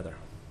stand together.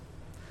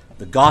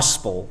 The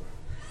gospel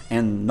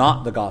and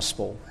not the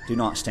gospel do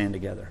not stand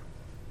together.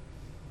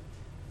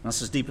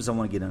 That's as deep as I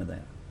want to get into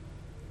that.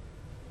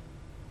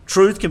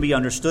 Truth can be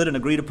understood and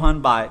agreed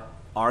upon by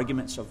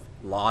arguments of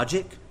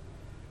logic.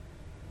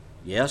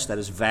 Yes, that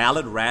is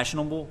valid,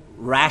 rational,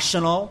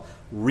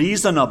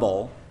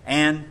 reasonable,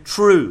 and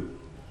true.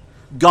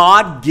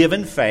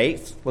 God-given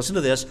faith, listen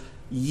to this,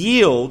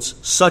 yields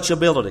such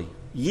ability,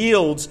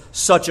 yields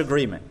such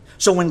agreement.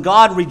 So when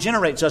God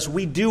regenerates us,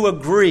 we do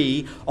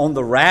agree on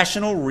the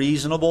rational,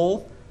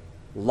 reasonable,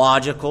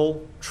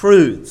 logical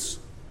truths.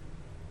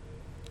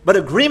 But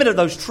agreement of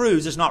those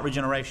truths is not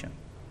regeneration,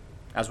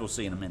 as we'll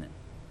see in a minute.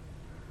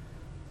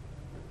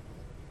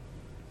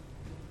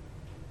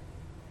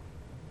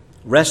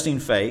 Resting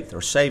faith,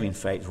 or saving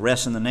faith,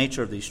 rests in the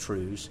nature of these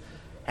truths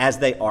as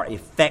they are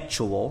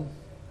effectual,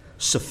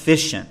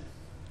 sufficient,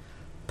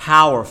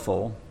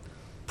 powerful,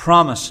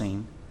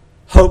 promising,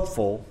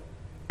 hopeful,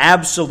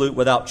 absolute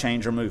without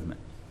change or movement.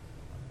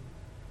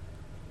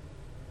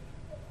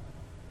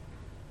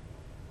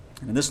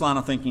 And in this line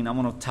of thinking, I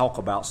want to talk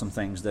about some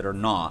things that are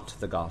not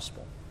the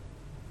gospel.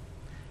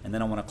 And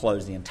then I want to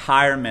close the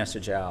entire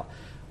message out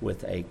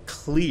with a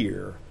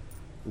clear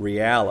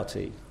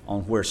reality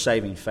on where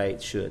saving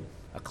faith should,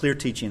 a clear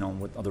teaching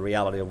on the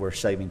reality of where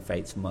saving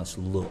faith must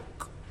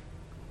look.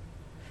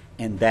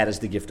 And that is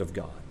the gift of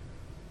God.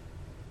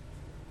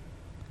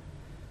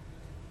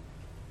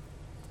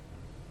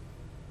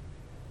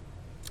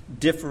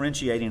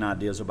 Differentiating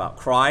ideas about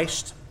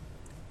Christ.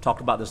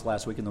 Talked about this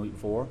last week and the week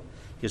before.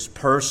 His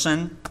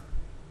person,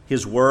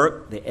 His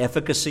work, the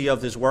efficacy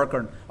of His work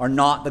are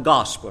not the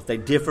gospel if they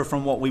differ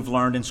from what we've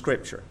learned in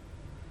Scripture.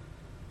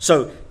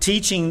 So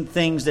teaching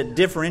things that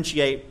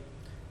differentiate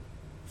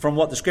from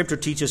what the Scripture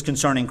teaches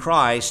concerning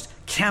Christ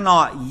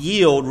cannot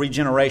yield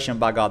regeneration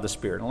by God the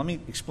Spirit. Now let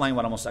me explain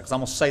what I'm going to say, because I'm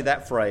going to say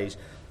that phrase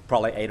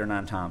probably 8 or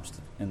 9 times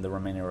in the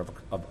remainder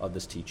of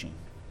this teaching.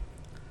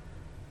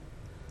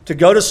 To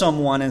go to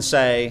someone and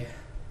say,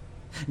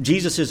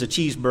 Jesus is a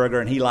cheeseburger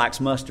and he likes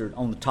mustard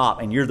on the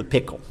top and you're the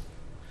pickle,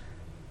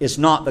 it's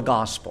not the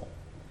gospel.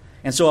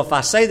 And so if I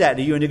say that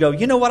to you and you go,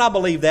 you know what, I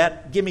believe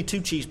that, give me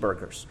 2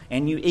 cheeseburgers,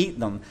 and you eat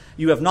them,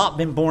 you have not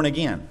been born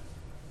again.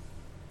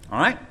 All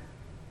right?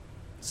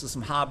 This is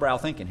some highbrow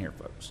thinking here,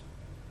 folks.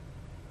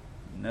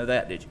 You know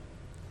that, did you?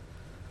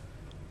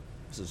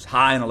 This is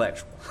high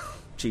intellectual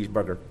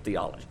cheeseburger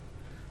theology.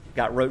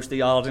 Got roach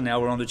theology, now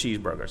we're on to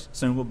cheeseburgers.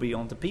 Soon we'll be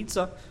on to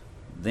pizza,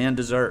 then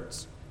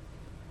desserts.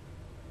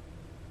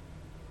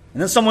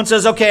 And then someone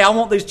says, okay, I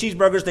want these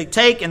cheeseburgers. They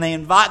take and they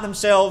invite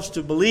themselves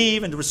to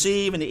believe and to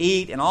receive and to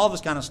eat and all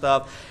this kind of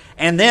stuff.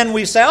 And then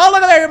we say, oh,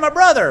 look at there, you're my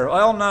brother.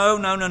 Well,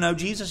 no.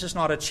 Jesus is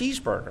not a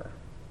cheeseburger.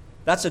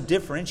 That's a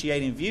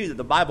differentiating view that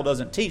the Bible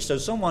doesn't teach. So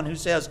someone who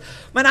says,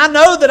 man, I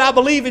know that I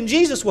believe in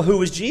Jesus. Well,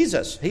 who is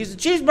Jesus? He's a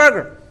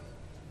cheeseburger.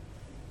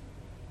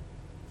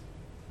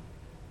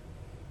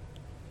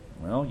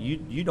 Well,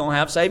 you don't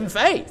have saving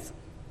faith.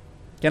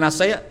 Can I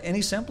say it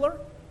any simpler?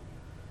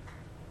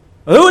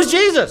 Who is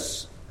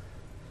Jesus?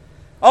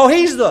 Oh,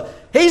 he's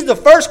the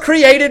first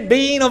created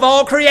being of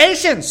all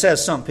creation,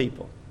 says some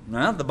people.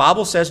 Well, the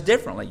Bible says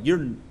differently.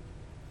 You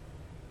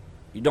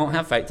don't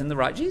have faith in the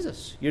right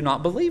Jesus. You're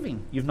not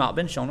believing. You've not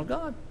been shown of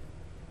God.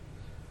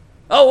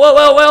 Oh,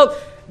 well,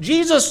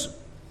 Jesus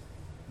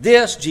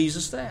this,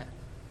 Jesus that.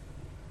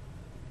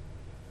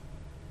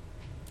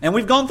 And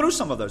we've gone through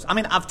some of those. I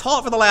mean, I've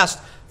taught for the last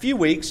few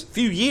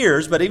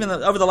years, but even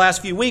over the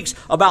last few weeks,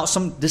 about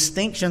some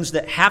distinctions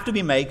that have to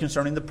be made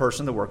concerning the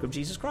person, the work of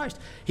Jesus Christ.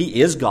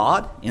 He is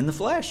God in the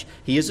flesh.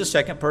 He is the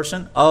second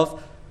person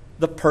of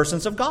the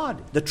persons of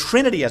God, the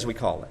Trinity as we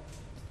call it.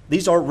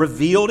 These are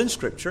revealed in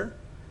Scripture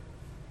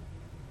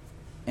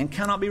and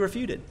cannot be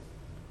refuted.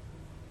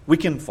 We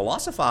can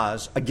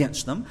philosophize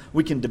against them,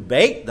 we can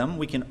debate them,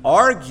 we can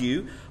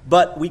argue,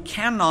 but we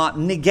cannot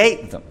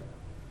negate them.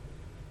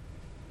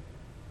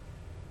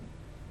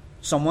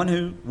 Someone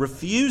who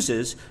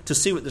refuses to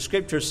see what the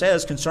Scripture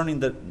says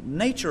concerning the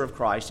nature of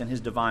Christ and His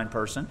divine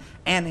person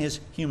and His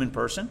human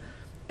person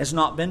has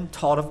not been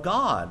taught of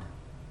God.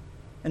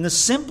 In the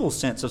simple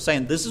sense of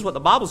saying, this is what the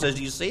Bible says,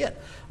 do you see it?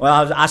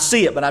 Well, I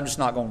see it, but I'm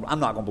not going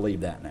to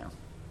believe that now.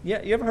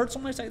 Yeah, you ever heard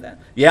somebody say that?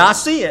 Yeah, I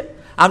see it.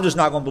 I'm just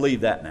not going to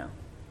believe that now.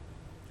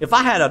 If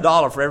I had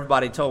 $1 for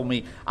everybody who told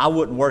me I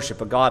wouldn't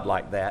worship a God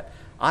like that,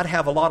 I'd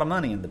have a lot of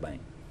money in the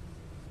bank.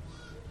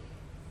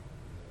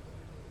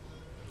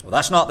 Well,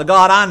 that's not the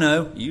God I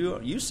know.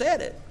 You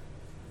said it.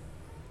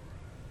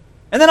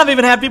 And then I've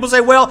even had people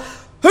say, well,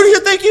 who do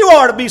you think you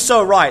are to be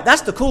so right?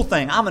 That's the cool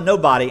thing. I'm a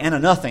nobody and a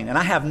nothing, and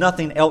I have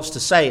nothing else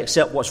to say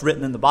except what's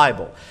written in the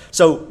Bible.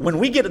 So when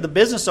we get to the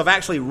business of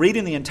actually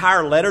reading the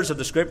entire letters of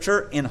the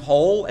Scripture in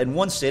whole, in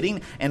one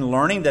sitting, and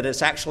learning that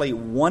it's actually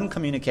one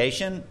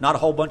communication, not a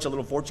whole bunch of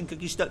little fortune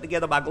cookies stuck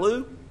together by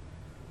glue,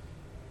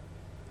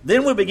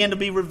 then we begin to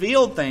be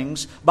revealed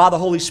things by the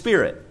Holy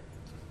Spirit.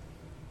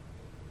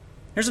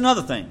 Here's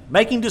another thing.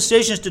 Making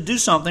decisions to do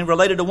something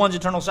related to one's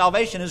eternal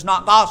salvation is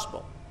not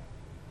gospel.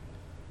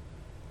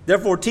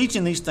 Therefore,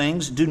 teaching these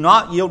things do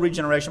not yield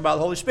regeneration by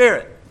the Holy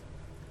Spirit.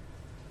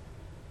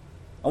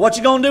 Well, what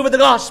you going to do with the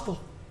gospel?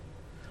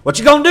 What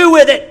you going to do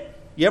with it?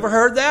 You ever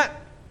heard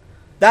that?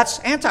 That's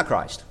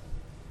Antichrist.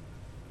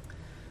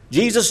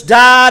 Jesus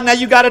died, now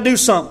you got to do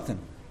something.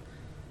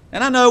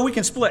 And I know we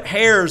can split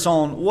hairs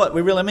on what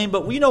we really mean,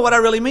 but you know what I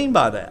really mean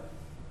by that.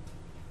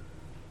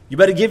 You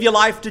better give your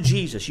life to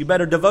Jesus. You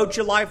better devote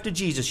your life to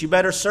Jesus. You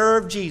better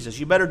serve Jesus.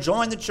 You better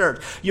join the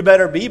church. You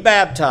better be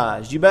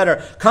baptized. You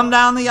better come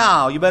down the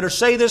aisle. You better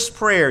say this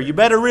prayer. You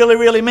better really,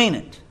 really mean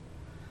it.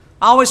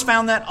 I always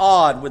found that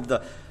odd with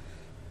the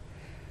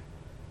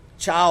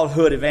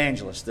childhood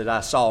evangelists that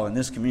I saw in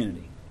this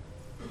community.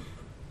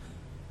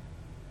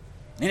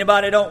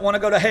 Anybody don't want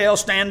to go to hell,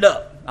 stand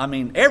up. I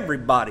mean,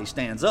 everybody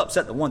stands up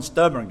except the one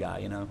stubborn guy,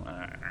 you know.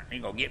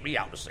 Ain't going to get me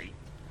out the seat.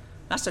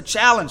 That's a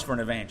challenge for an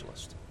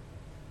evangelist.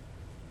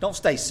 Don't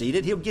stay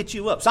seated. He'll get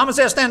you up. Simon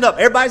says, stand up.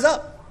 Everybody's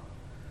up.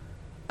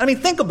 I mean,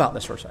 think about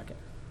this for a second.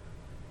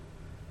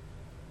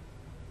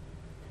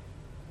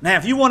 Now,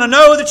 if you want to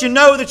know that you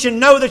know that you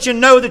know that you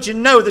know that you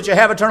know that you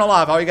have eternal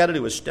life, all you got to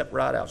do is step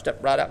right out,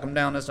 come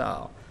down this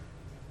aisle.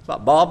 It's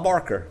like Bob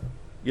Barker.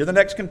 You're the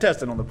next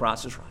contestant on The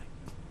Price is Right.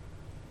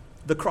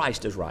 The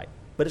Christ is right,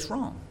 but it's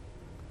wrong.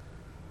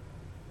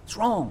 It's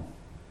wrong.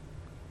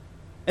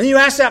 And you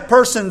ask that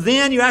person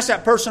then, you ask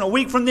that person a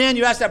week from then,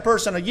 you ask that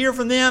person a year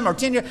from then or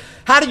 10 years,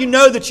 how do you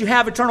know that you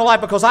have eternal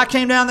life? Because I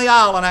came down the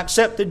aisle and I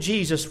accepted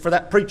Jesus for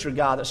that preacher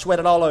guy that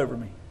sweated all over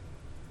me.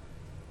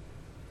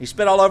 He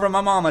spit all over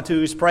my mama too.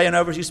 He's praying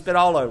over us. He spit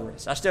all over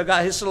us. I still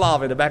got his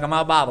saliva in the back of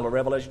my Bible of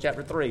Revelation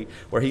chapter 3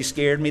 where he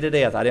scared me to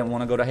death. I didn't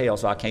want to go to hell,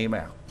 so I came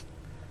out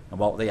and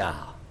walked the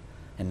aisle.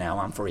 And now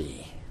I'm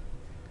free.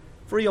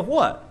 Free of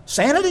what?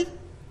 Sanity?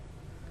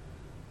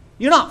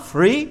 You're not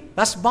free.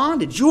 That's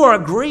bondage. You are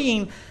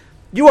agreeing,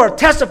 you are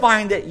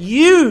testifying that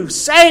you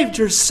saved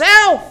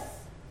yourself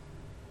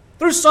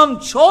through some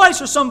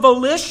choice or some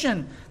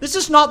volition. This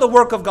is not the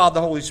work of God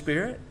the Holy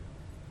Spirit.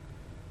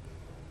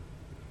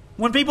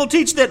 When people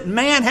teach that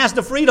man has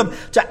the freedom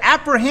to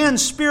apprehend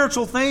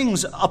spiritual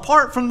things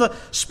apart from the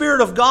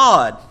Spirit of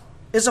God,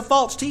 is a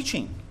false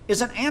teaching,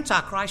 is an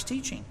antichrist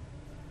teaching.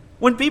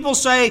 When people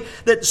say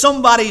that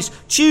somebody's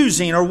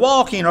choosing or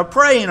walking or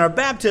praying or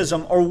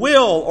baptism or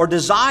will or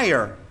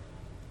desire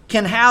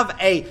can have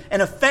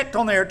an effect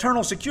on their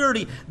eternal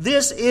security,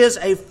 this is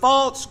a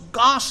false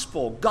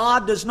gospel.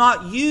 God does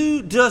not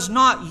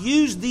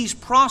use these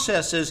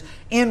processes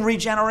in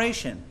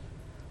regeneration.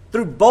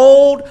 Through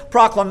bold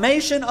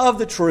proclamation of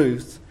the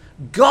truth,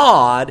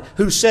 God,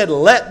 who said,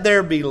 "Let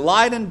there be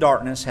light and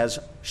darkness," has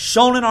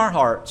shone in our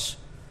hearts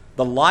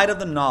the light of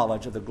the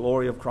knowledge of the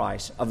glory of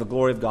Christ, of the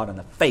glory of God in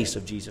the face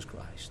of Jesus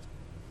Christ.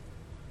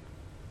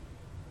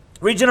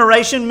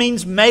 Regeneration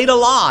means made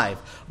alive,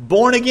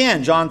 born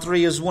again. John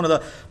 3 is one of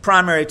the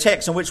primary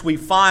texts in which we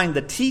find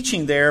the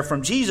teaching there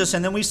from Jesus,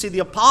 and then we see the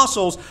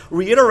apostles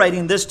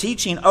reiterating this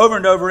teaching over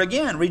and over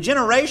again.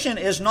 Regeneration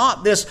is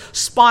not this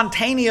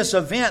spontaneous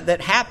event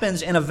that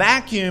happens in a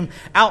vacuum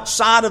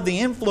outside of the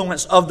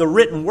influence of the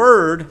written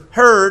word,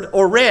 heard,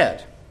 or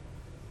read.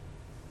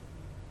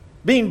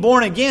 Being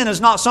born again is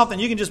not something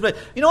you can just be,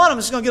 you know what, I'm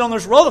just going to get on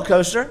this roller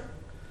coaster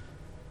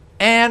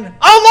and,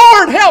 oh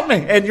Lord, help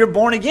me, and you're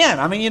born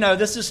again. I mean,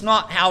 this is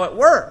not how it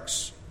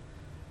works.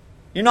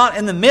 You're not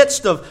in the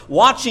midst of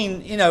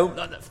watching,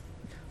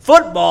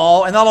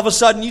 football, and all of a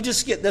sudden you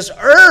just get this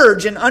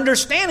urge and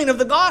understanding of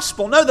the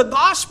gospel. No, the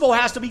gospel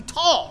has to be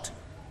taught.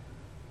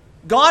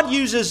 God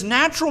uses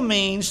natural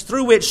means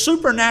through which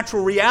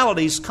supernatural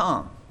realities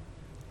come.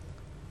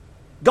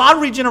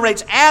 God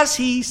regenerates as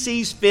He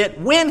sees fit,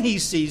 when He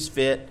sees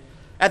fit,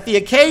 at the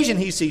occasion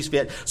He sees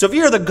fit. So if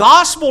you hear the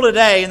gospel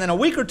today, and then a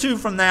week or two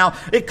from now,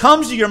 it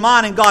comes to your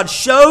mind and God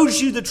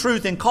shows you the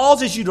truth and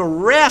causes you to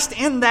rest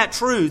in that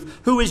truth,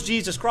 who is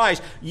Jesus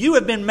Christ, you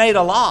have been made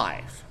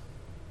alive.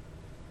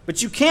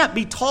 But you can't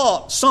be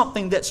taught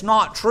something that's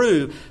not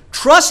true,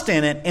 trust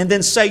in it, and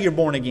then say you're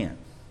born again.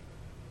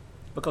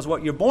 Because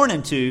what you're born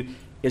into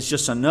is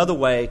just another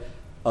way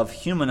of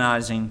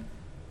humanizing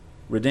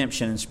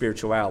redemption and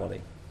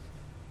spirituality.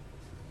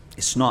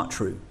 It's not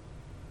true.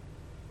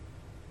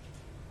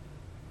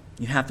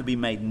 You have to be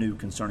made new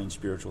concerning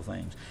spiritual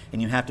things.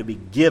 And you have to be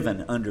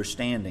given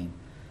understanding.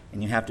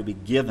 And you have to be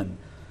given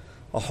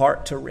a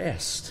heart to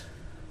rest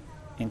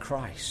in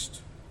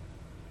Christ.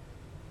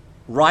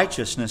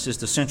 Righteousness is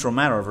the central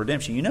matter of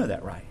redemption. You know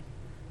that, right?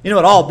 It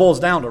all boils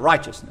down to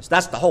righteousness.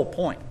 That's the whole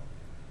point.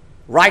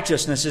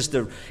 Righteousness is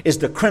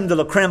the creme de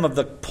la creme of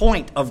the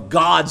point of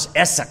God's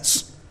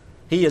essence.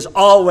 He is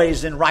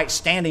always in right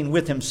standing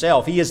with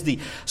Himself. He is the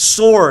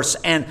source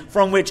and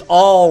from which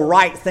all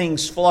right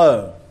things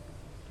flow.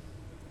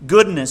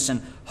 Goodness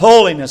and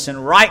holiness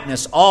and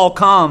rightness all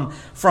come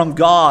from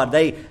God.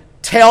 They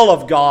tell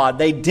of God.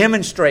 They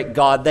demonstrate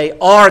God. They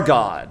are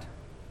God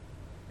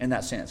in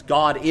that sense.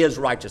 God is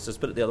righteous. Let's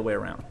put it the other way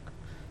around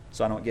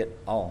so I don't get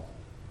all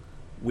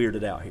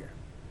weirded out here.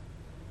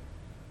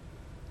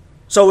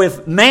 So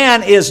if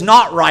man is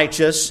not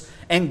righteous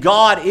and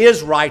God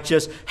is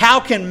righteous, how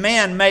can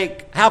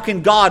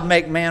God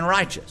make man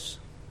righteous?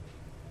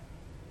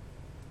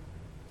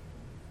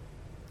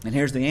 And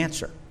here's the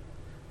answer.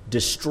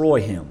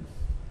 Destroy him.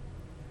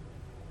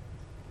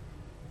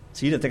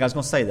 So you didn't think I was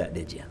going to say that,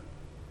 did you?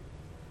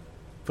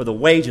 For the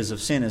wages of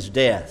sin is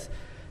death.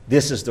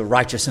 This is the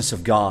righteousness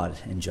of God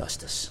and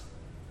justice.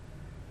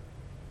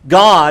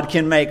 God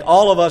can make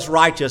all of us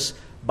righteous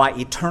by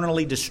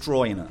eternally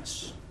destroying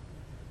us.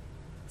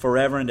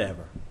 Forever and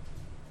ever.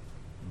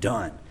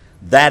 Done.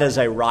 That is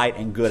a right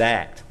and good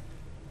act.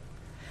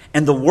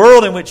 And the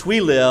world in which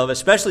we live,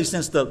 especially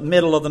since the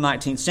middle of the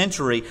 19th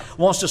century,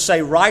 wants to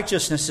say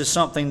righteousness is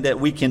something that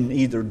we can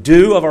either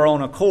do of our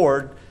own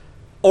accord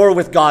or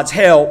with God's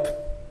help,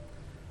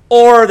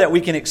 or that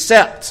we can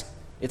accept.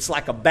 It's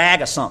like a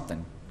bag of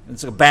something.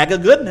 It's a bag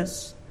of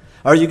goodness.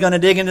 Are you going to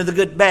dig into the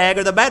good bag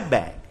or the bad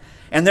bag?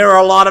 And there are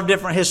a lot of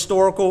different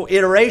historical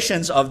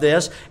iterations of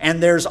this,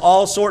 and there's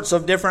all sorts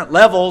of different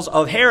levels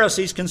of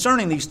heresies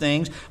concerning these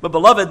things. But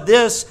beloved,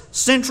 this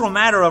central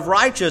matter of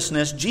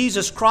righteousness,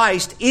 Jesus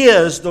Christ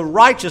is the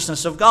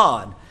righteousness of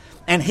God.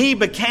 And He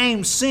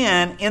became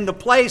sin in the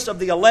place of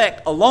the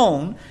elect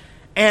alone.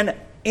 And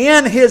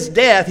in His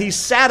death, He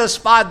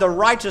satisfied the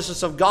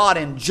righteousness of God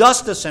in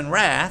justice and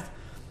wrath.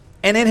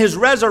 And in His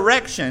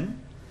resurrection,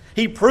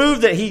 He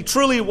proved that He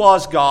truly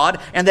was God,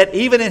 and that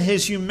even in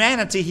His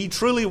humanity He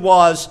truly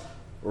was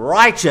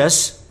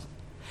righteous.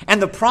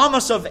 And the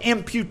promise of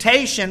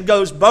imputation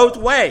goes both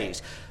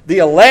ways. The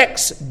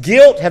elect's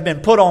guilt have been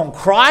put on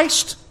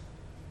Christ,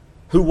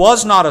 who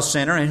was not a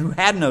sinner and who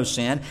had no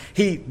sin.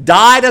 He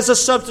died as a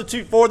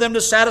substitute for them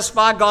to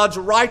satisfy God's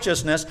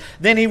righteousness.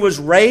 Then He was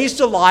raised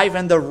to life,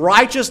 and the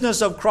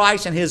righteousness of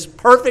Christ and His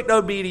perfect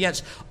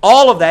obedience,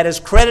 all of that is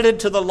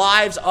credited to the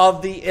lives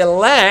of the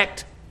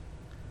elect.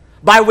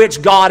 by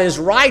which God is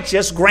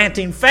righteous,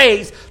 granting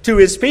faith to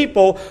His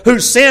people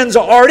whose sins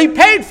are already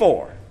paid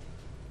for.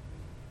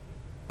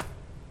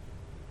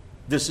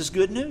 This is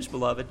good news,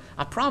 beloved.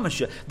 I promise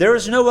you, there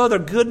is no other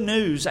good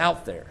news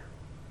out there.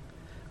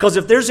 Because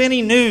if there's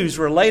any news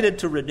related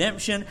to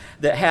redemption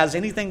that has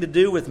anything to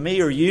do with me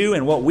or you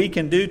and what we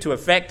can do to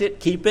affect it,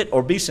 keep it,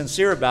 or be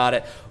sincere about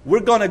it,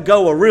 we're going to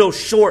go a real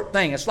short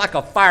thing. It's like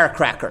a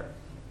firecracker.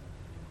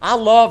 I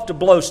love to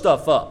blow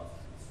stuff up.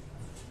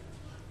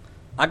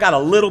 I got a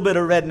little bit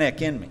of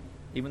redneck in me,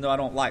 even though I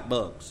don't like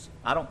bugs.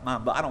 I don't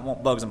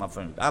want bugs in my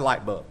food. I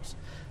like bugs.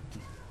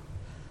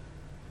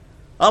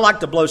 I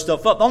like to blow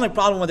stuff up. The only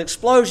problem with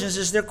explosions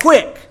is they're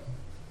quick.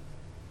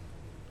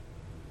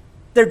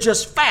 They're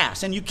just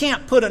fast, and you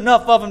can't put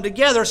enough of them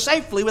together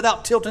safely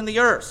without tilting the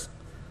earth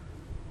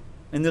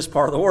in this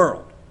part of the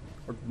world,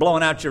 or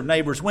blowing out your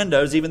neighbor's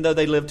windows even though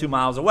they live 2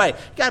 miles away.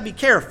 You got to be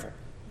careful.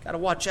 You got to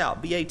watch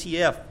out.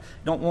 BATF.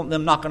 Don't want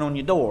them knocking on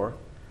your door.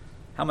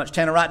 How much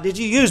tannerite did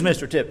you use,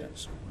 Mr.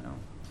 Tippins? Well,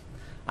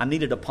 I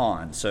needed a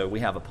pond, so we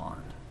have a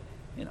pond.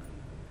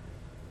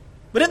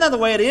 But isn't that the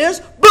way it is?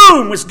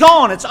 Boom! It's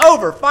gone. It's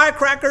over.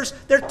 Firecrackers,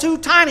 they're too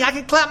tiny. I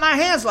can clap my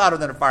hands louder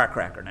than a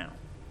firecracker now.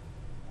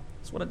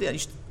 That's what I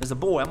did. As a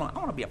boy, I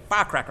want to be a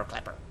firecracker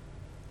clapper.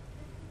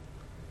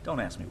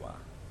 Don't ask me why.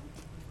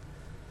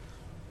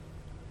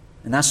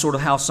 And that's sort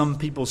of how some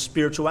people's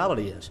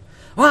spirituality is.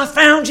 Well, I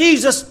found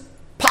Jesus.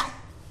 Pop.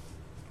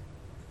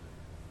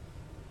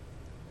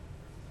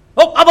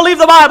 Oh, I believe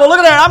the Bible. Look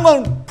at that. I'm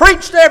going to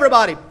preach to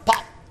everybody.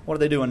 Pop. What are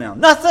they doing now?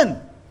 Nothing.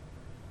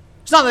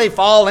 It's not that they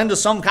fall into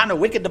some kind of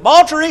wicked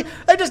debauchery.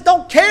 They just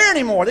don't care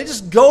anymore. They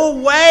just go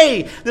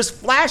away. This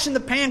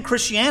flash-in-the-pan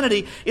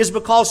Christianity is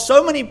because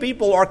so many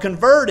people are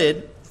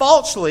converted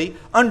falsely,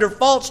 under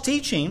false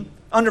teaching,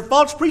 under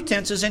false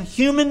pretenses, and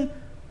human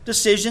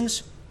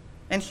decisions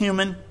and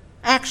human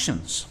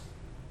actions.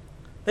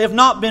 They have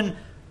not been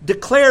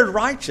declared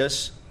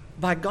righteous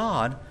by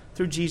God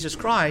through Jesus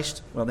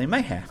Christ. Well, they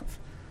may have.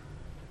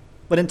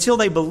 But until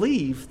they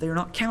believe, they are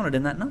not counted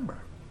in that number.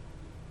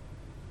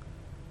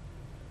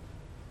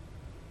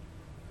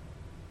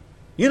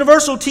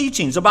 Universal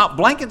teachings about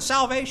blanket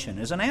salvation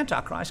is an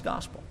antichrist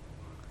gospel.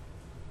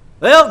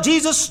 Well,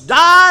 Jesus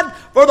died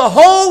for the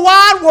whole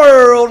wide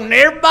world and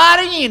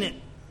everybody in it.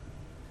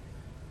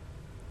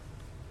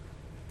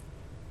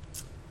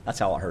 That's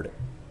how I heard it.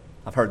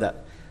 I've heard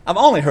that. I've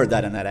only heard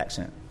that in that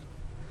accent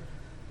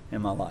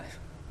in my life.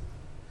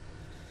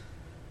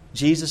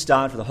 Jesus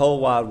died for the whole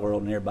wide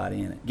world and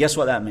everybody in it. Guess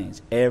what that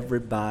means?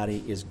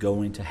 Everybody is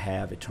going to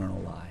have eternal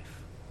life.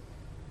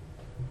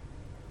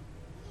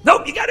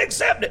 Nope, you got to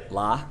accept it.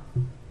 Lie.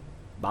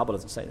 The Bible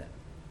doesn't say that.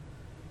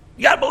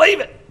 You got to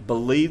believe it.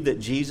 Believe that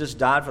Jesus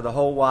died for the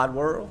whole wide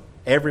world,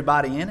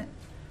 everybody in it?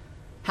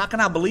 How can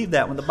I believe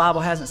that when the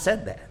Bible hasn't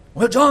said that?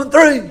 Well, John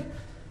 3.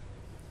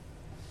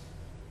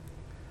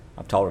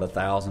 I've taught it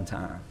 1,000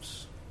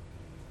 times.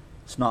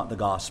 It's not the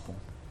gospel.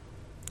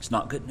 It's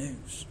not good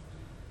news.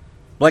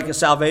 Blanket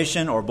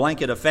salvation or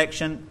blanket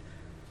affection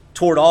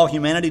toward all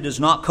humanity does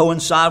not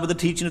coincide with the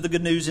teaching of the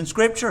good news in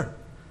Scripture.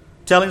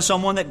 Telling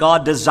someone that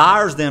God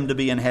desires them to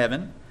be in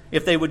heaven,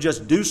 if they would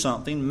just do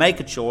something, make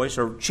a choice,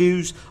 or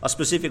choose a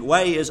specific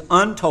way, is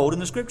untold in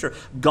the Scripture.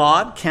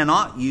 God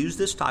cannot use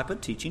this type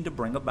of teaching to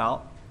bring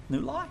about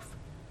new life.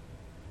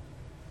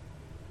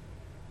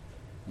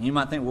 And you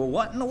might think, well,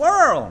 what in the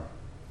world?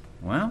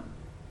 Well,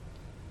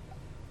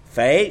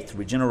 faith,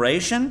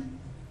 regeneration,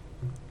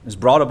 is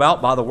brought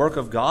about by the work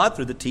of God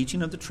through the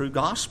teaching of the true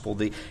gospel,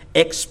 the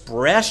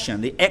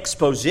expression, the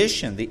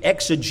exposition, the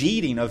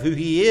exegeting of who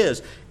He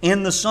is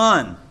in the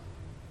Son.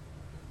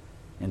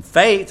 And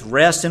faith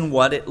rests in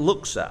what it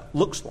looks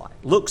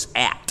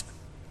at,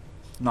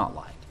 not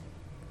like.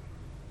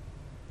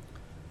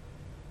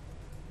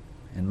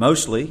 And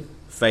mostly,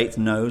 faith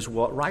knows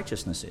what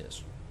righteousness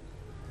is.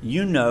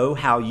 You know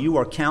how you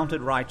are counted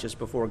righteous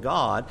before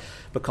God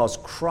because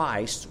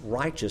Christ's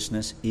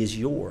righteousness is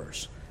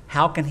yours.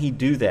 How can He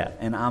do that?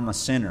 And I'm a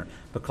sinner.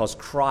 Because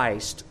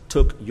Christ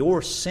took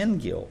your sin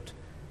guilt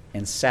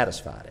and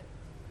satisfied it.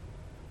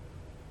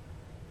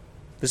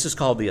 This is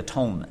called the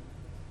atonement.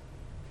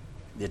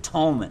 The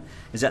atonement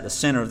is at the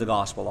center of the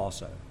gospel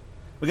also.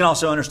 We can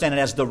also understand it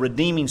as the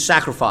redeeming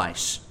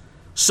sacrifice,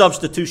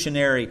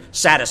 substitutionary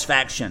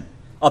satisfaction,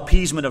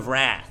 appeasement of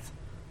wrath,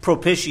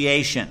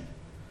 propitiation,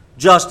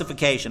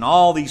 justification.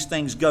 All these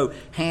things go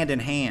hand in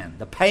hand.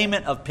 The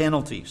payment of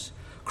penalties.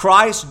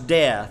 Christ's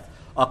death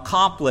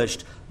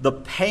accomplished the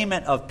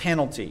payment of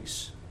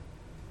penalties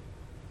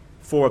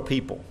for a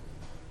people.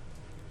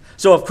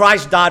 So if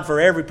Christ died for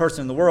every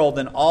person in the world,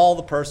 then all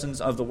the persons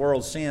of the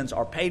world's sins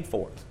are paid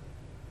for.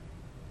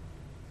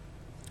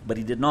 But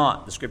He did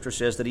not. The Scripture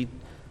says that He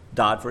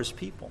died for His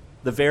people.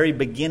 The very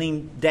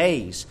beginning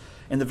days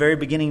and the very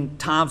beginning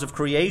times of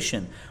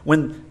creation,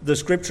 when the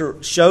Scripture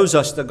shows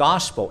us the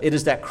gospel, it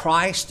is that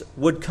Christ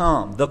would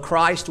come. The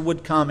Christ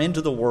would come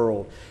into the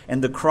world,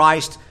 and the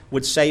Christ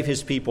would save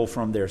His people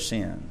from their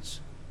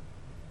sins.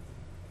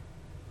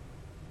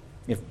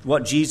 If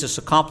what Jesus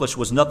accomplished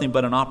was nothing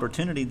but an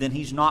opportunity, then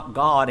He's not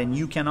God and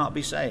you cannot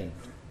be saved.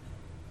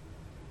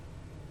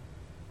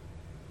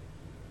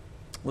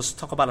 Let's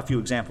talk about a few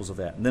examples of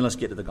that, and then let's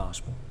get to the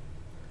gospel.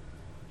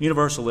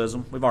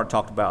 Universalism, we've already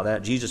talked about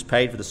that. Jesus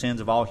paid for the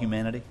sins of all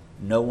humanity.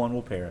 No one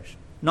will perish.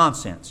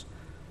 Nonsense.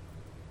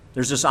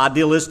 There's this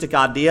idealistic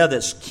idea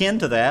that's kin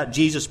to that.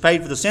 Jesus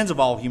paid for the sins of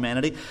all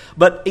humanity,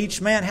 but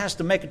each man has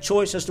to make a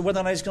choice as to whether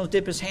or not he's going to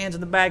dip his hands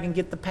in the bag and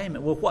get the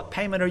payment. Well, what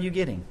payment are you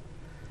getting?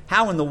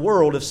 How in the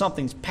world, if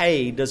something's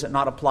paid, does it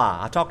not apply?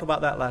 I talked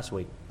about that last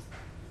week.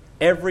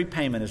 Every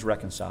payment is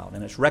reconciled,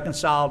 and it's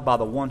reconciled by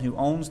the one who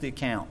owns the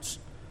accounts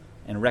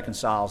and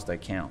reconciles the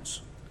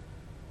accounts.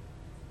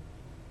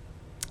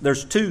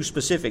 There's two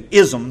specific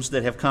isms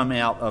that have come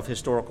out of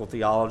historical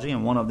theology,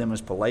 and one of them is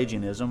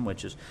Pelagianism,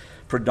 which is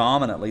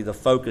predominantly the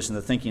focus and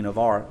the thinking of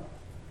our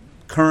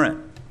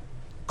current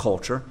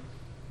culture.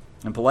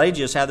 And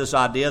Pelagius had this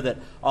idea that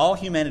all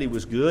humanity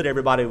was good,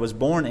 everybody was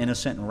born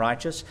innocent and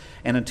righteous,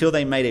 and until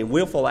they made a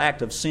willful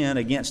act of sin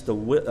against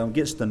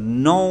the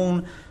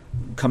known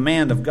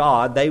command of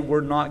God, they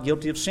were not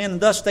guilty of sin,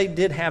 and thus they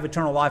did have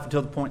eternal life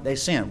until the point they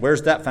sinned.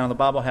 Where's that found in the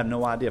Bible? I have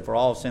no idea. For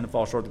all sin and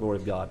fall short of the glory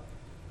of God.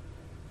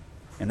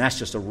 And that's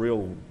just a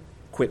real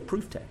quick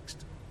proof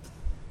text.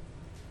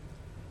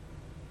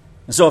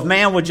 And so if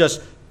man would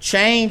just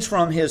change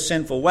from his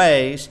sinful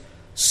ways,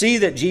 see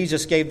that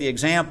Jesus gave the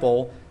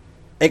example,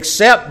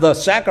 accept the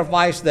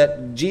sacrifice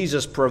that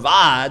Jesus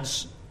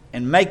provides,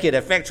 and make it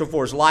effectual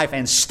for his life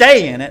and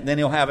stay in it, then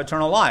he'll have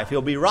eternal life.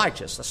 He'll be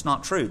righteous. That's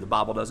not true. The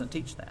Bible doesn't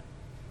teach that.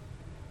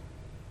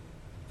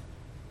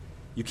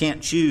 You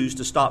can't choose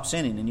to stop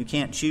sinning, and you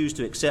can't choose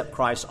to accept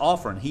Christ's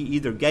offering. He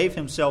either gave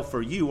himself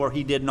for you or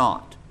he did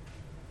not.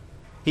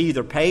 He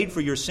either paid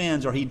for your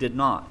sins or he did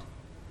not.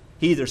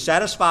 He either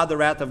satisfied the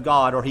wrath of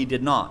God or he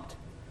did not.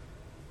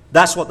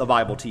 That's what the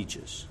Bible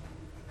teaches.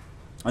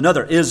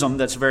 Another ism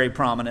that's very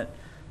prominent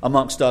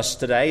amongst us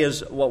today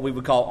is what we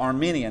would call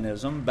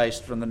Arminianism,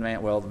 based from the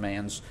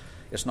man's,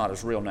 it's not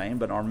his real name,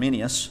 but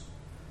Arminius,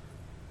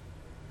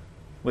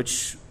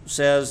 which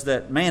says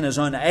that man is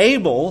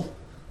unable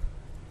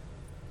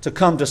to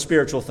come to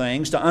spiritual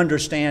things, to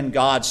understand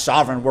God's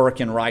sovereign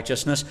work in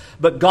righteousness,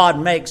 but God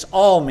makes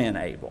all men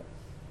able.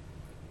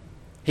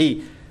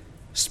 He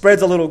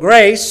spreads a little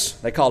grace,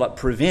 they call it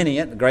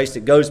prevenient, the grace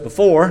that goes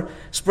before,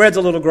 spreads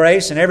a little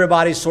grace, and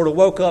everybody sort of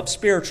woke up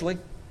spiritually,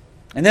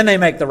 and then they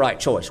make the right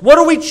choice. What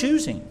are we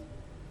choosing?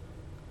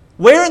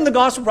 Where in the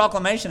gospel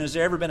proclamation has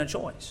there ever been a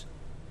choice?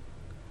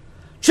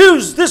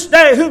 Choose this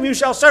day whom you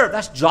shall serve.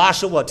 That's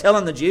Joshua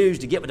telling the Jews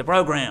to get with the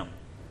program.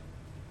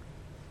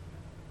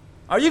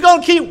 Are you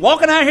going to keep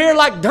walking out here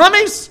like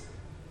dummies?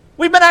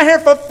 We've been out here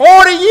for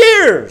 40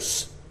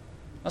 years.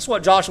 That's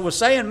what Joshua was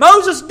saying.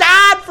 Moses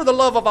died for the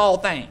love of all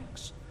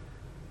things.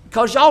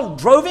 Because y'all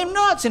drove him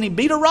nuts and he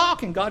beat a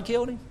rock and God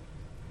killed him.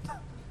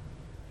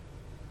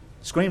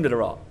 Screamed at a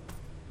rock.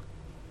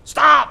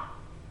 Stop!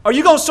 Are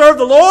you going to serve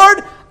the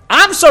Lord?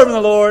 I'm serving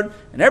the Lord,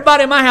 and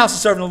everybody in my house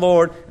is serving the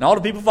Lord, and all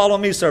the people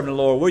following me serving the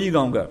Lord. Where are you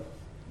going to go?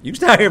 You can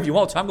stay out here if you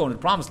want to. I'm going to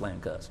the promised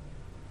land, cuz.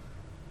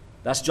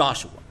 That's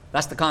Joshua.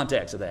 That's the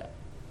context of that.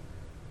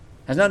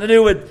 Has nothing to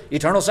do with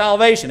eternal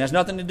salvation. Has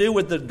nothing to do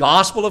with the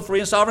gospel of free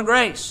and sovereign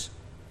grace.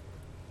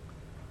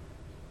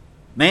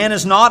 Man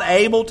is not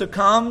able to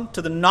come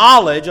to the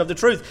knowledge of the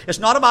truth. It's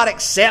not about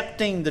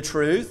accepting the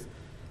truth.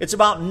 It's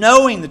about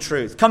knowing the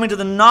truth, coming to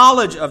the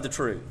knowledge of the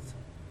truth.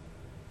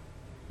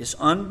 It's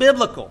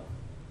unbiblical.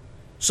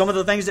 Some of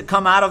the things that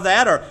come out of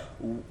that are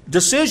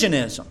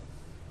decisionism.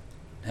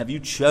 Have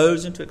you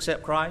chosen to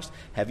accept Christ?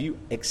 Have you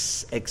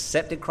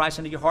accepted Christ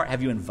into your heart?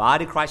 Have you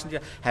invited Christ into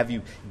your heart? Have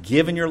you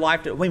given your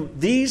life to...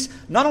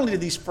 not only do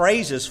these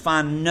phrases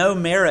find no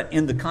merit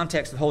in the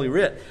context of Holy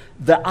Writ,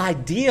 the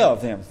idea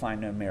of them find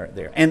no merit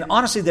there. And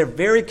honestly, they're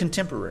very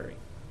contemporary.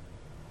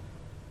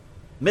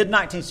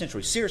 Mid-19th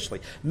century,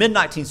 seriously.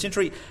 Mid-19th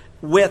century,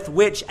 with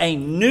which a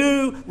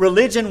new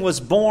religion was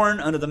born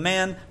under the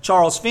man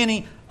Charles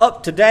Finney,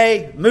 up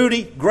today,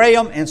 Moody,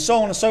 Graham, and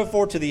so on and so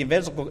forth to the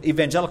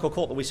evangelical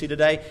cult that we see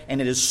today.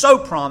 And it is so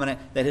prominent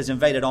that it has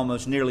invaded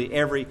almost nearly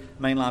every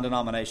mainline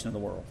denomination in the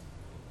world.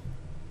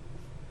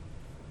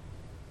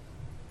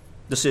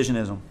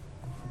 Decisionism.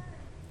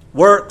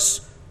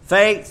 Works,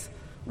 faith,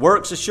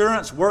 works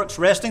assurance, works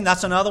resting.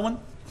 That's another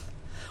one.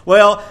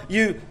 Well,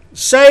 you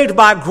saved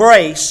by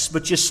grace,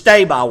 but you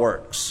stay by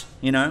works,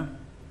 you know.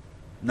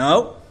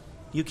 No,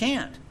 you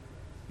can't.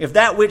 If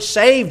that which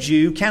saved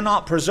you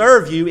cannot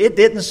preserve you, it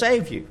didn't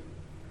save you.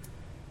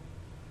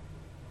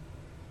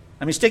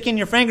 I mean, sticking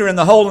your finger in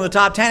the hole in the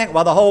Titanic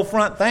while the whole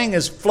front thing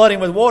is flooding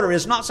with water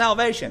is not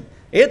salvation.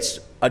 It's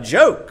a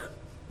joke.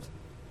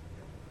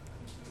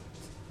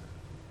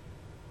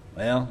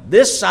 Well,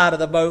 this side of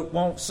the boat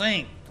won't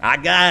sink. I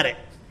got it.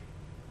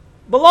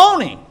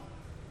 Baloney.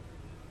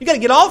 You got to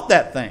get off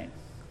that thing.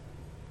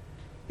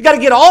 You got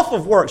to get off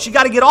of works. You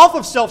got to get off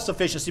of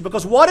self-sufficiency,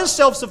 because what is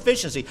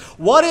self-sufficiency?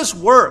 What is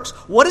works?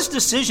 What is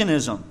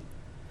decisionism?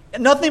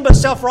 Nothing but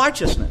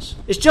self-righteousness.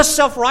 It's just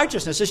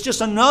self-righteousness. It's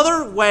just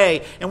another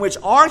way in which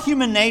our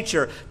human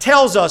nature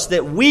tells us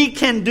that we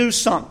can do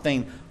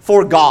something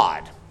for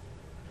God.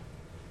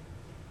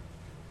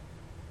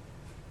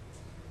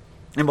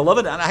 And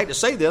beloved, I hate to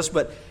say this,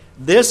 but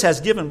this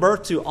has given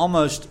birth to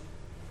almost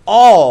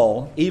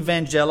all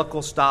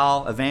evangelical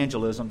style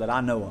evangelism that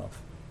I know of.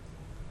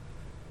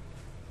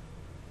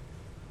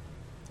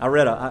 I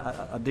read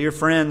a dear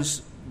friend's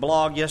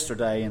blog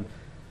yesterday, and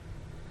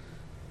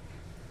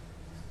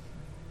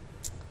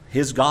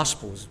his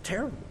gospel is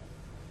terrible.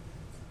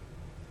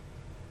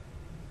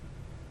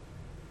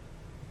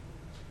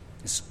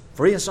 It's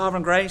free and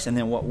sovereign grace, and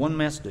then what one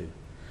must do.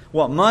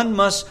 What one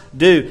must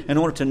do in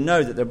order to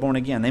know that they're born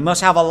again. They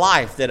must have a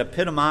life that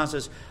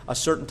epitomizes a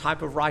certain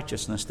type of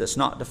righteousness that's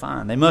not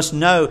defined. They must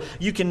know,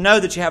 you can know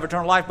that you have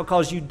eternal life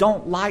because you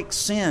don't like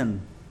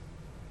sin.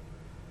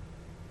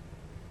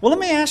 Well, let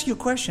me ask you a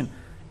question.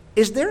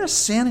 Is there a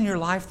sin in your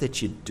life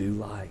that you do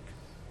like?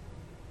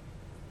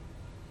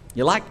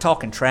 You like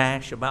talking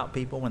trash about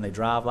people when they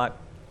drive like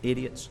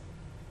idiots?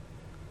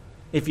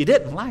 If you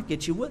didn't like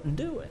it, you wouldn't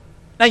do it.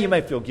 Now, you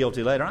may feel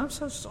guilty later. I'm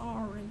so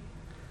sorry.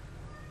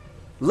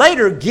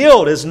 Later,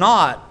 guilt is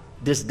not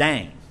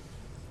disdain.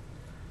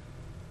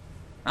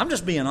 I'm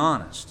just being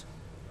honest.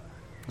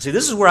 See,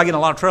 this is where I get in a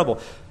lot of trouble.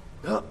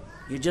 Oh,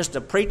 you're just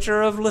a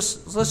preacher of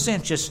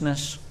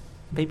licentiousness.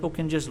 People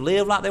can just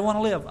live like they want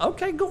to live.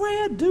 Okay, go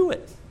ahead, do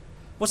it.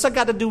 What's that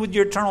got to do with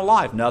your eternal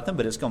life? Nothing,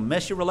 but it's going to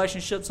mess your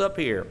relationships up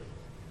here.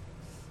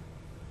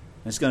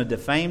 It's going to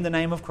defame the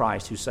name of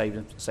Christ who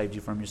saved you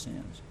from your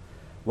sins.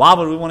 Why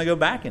would we want to go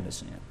back into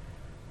sin?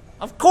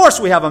 Of course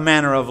we have a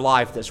manner of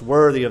life that's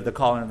worthy of the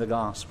calling of the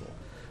gospel.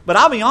 But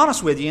I'll be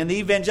honest with you, in the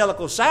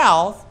evangelical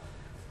South,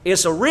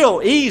 it's a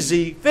real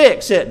easy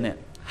fix, isn't it?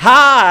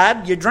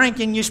 Hide your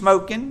drinking, your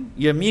smoking,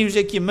 your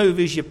music, your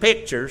movies, your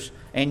pictures,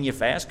 and your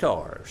fast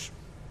cars.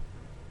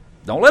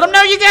 Don't let them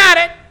know you got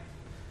it.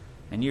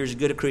 And you're as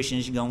good a Christian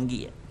as you're going to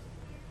get.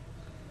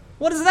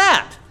 What is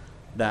that?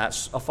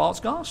 That's a false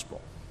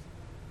gospel.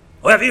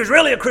 Well, if he was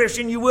really a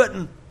Christian, you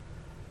wouldn't.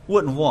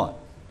 Wouldn't what?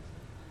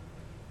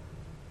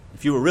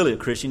 If you were really a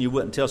Christian, you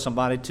wouldn't tell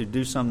somebody to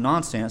do some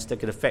nonsense that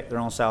could affect their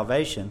own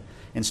salvation.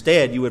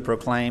 Instead, you would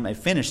proclaim a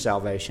finished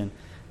salvation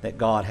that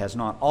God has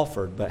not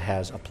offered but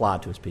has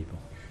applied to His people.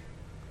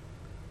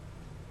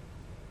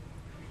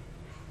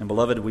 And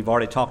beloved, we've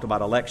already talked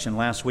about election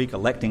last week,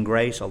 electing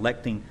grace,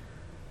 electing.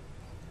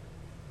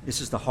 This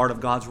is the heart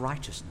of God's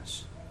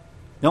righteousness.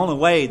 The only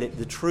way that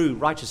the true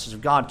righteousness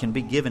of God can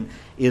be given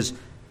is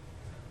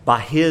by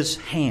His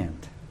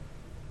hand,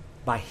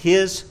 by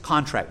His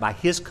contract, by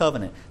His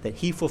covenant that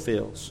He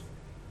fulfills.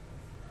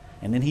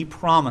 And then He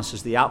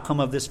promises the outcome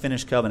of this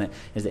finished covenant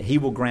is that He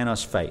will grant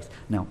us faith.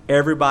 Now,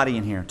 everybody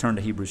in here, turn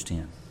to Hebrews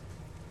 10.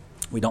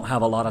 We don't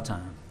have a lot of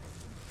time.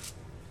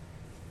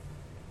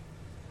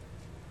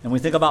 And when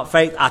we think about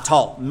faith, I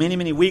taught many,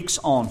 many weeks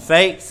on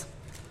faith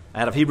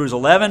out of Hebrews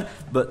 11,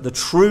 but the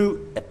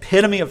true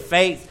epitome of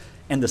faith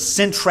and the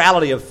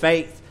centrality of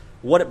faith,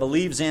 what it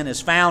believes in, is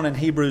found in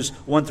Hebrews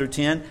 1 through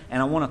 10, and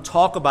I want to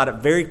talk about it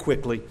very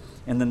quickly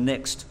in the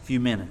next few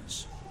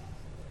minutes.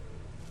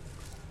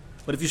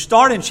 But if you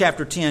start in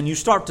chapter 10, you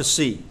start to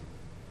see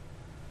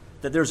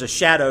that there's a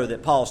shadow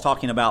that Paul's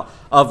talking about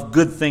of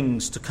good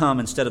things to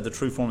come instead of the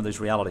true form of these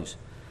realities.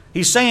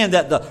 He's saying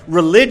that the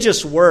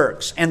religious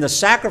works and the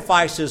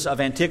sacrifices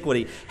of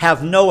antiquity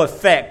have no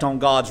effect on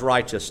God's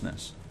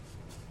righteousness,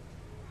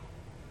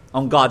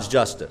 on God's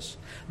justice.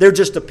 They're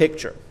just a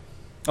picture.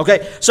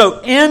 Okay,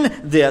 so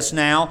in this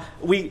now,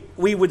 we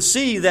would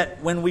see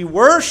that when we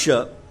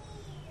worship,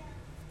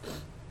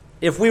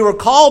 if we were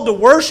called to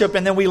worship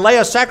and then we lay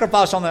a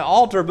sacrifice on the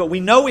altar, but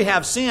we know we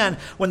have sin,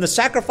 when the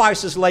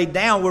sacrifice is laid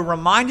down, we're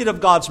reminded of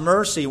God's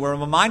mercy. We're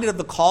reminded of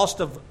the cost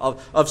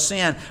of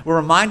sin. We're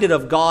reminded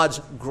of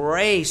God's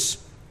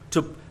grace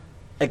to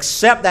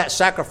accept that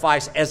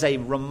sacrifice as a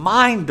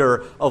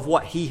reminder of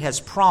what He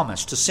has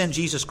promised, to send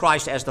Jesus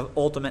Christ as the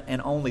ultimate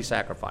and only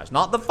sacrifice.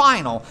 Not the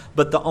final,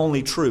 but the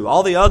only true.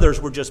 All the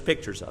others were just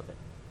pictures of it.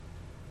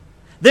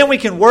 Then we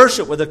can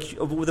worship with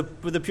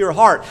a pure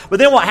heart. But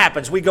then what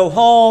happens? We go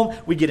home,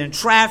 we get in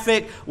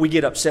traffic, we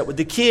get upset with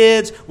the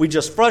kids, we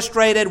just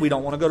frustrated, we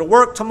don't want to go to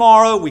work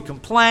tomorrow, we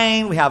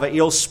complain, we have an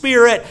ill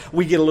spirit,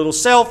 we get a little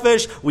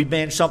selfish, we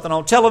binge something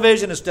on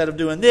television instead of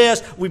doing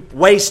this, we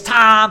waste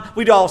time,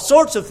 we do all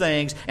sorts of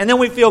things, and then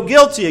we feel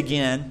guilty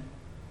again.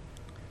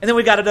 And then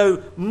we got to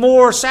do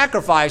more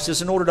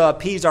sacrifices in order to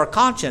appease our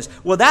conscience.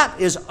 Well,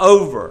 that is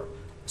over.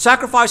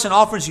 Sacrifice and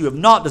offerings you have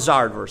not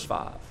desired, verse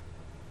 5.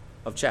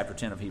 Of chapter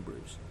 10 of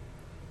Hebrews.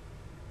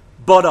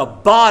 But a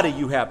body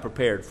you have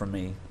prepared for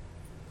me.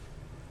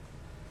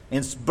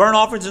 In burnt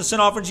offerings and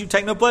sin offerings you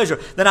take no pleasure.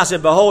 Then I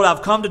said, behold,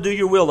 I've come to do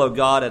your will, O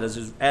God, as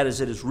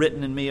it is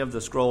written in me of the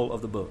scroll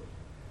of the book.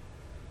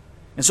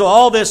 And so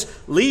all this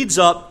leads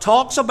up,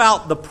 talks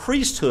about the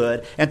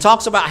priesthood, and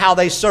talks about how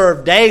they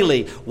serve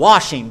daily,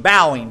 washing,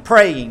 bowing,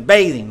 praying,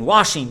 bathing,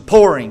 washing,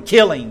 pouring,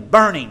 killing,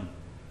 burning.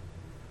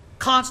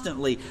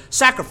 Constantly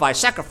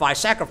sacrifice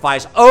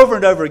over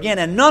and over again,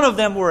 and none of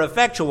them were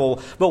effectual.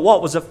 But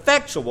what was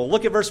effectual?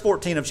 Look at verse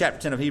 14 of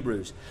chapter 10 of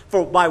Hebrews.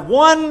 For by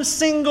one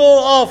single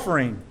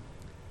offering,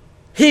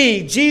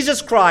 He,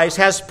 Jesus Christ,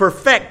 has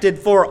perfected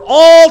for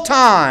all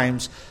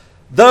times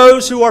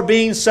those who are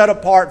being set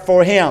apart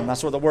for Him.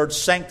 That's what the word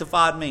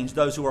sanctified means,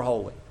 those who are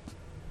holy.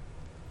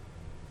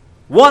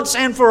 Once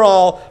and for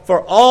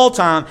all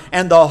time,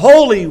 and the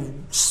Holy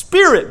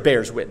Spirit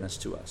bears witness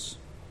to us.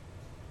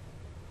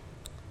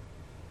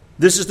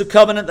 This is the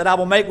covenant that I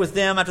will make with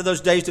them after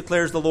those days,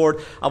 declares the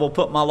Lord. I will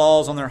put my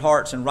laws on their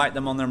hearts and write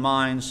them on their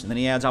minds. And then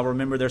he adds, I will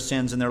remember their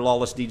sins and their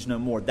lawless deeds no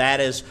more. That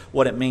is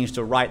what it means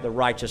to write the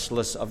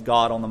righteousness of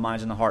God on the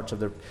minds and the hearts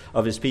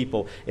of His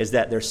people, is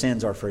that their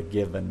sins are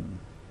forgiven.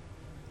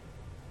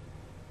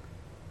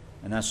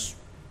 And that's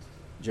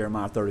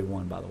Jeremiah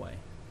 31, by the way.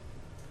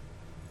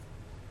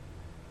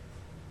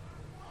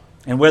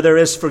 And where there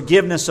is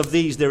forgiveness of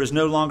these, there is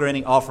no longer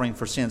any offering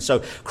for sin.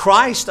 So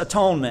Christ's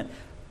atonement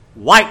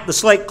wiped the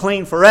slate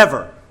clean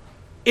forever.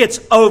 It's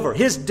over.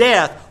 His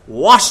death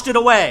washed it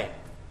away.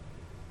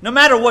 No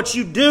matter what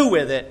you do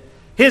with it,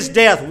 His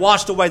death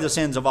washed away the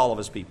sins of all of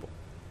His people.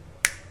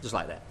 Just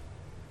like that.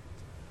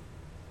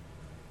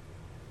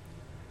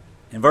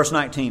 And verse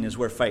 19 is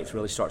where faith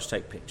really starts to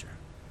take picture.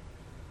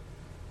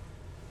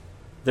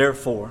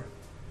 Therefore,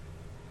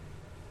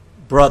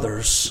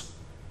 brothers,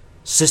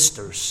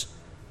 sisters,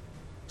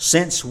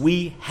 since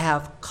we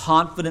have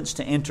confidence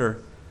to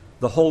enter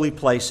the holy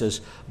places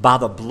by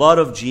the blood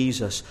of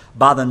Jesus,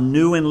 by the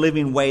new and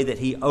living way that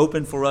He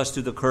opened for us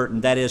through the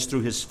curtain, that is,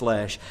 through His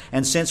flesh.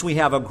 And since we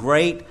have a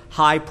great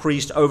high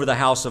priest over the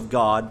house of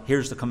God,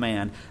 here's the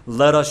command,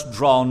 let us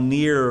draw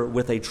near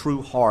with a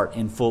true heart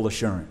in full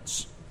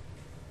assurance.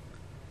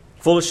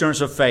 Full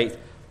assurance of faith,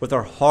 with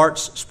our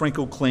hearts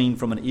sprinkled clean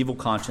from an evil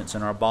conscience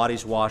and our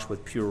bodies washed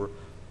with pure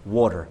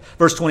water.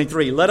 Verse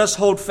 23, let us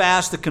hold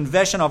fast the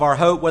confession of our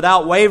hope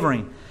without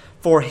wavering,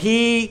 for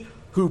He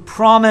who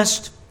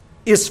promised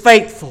is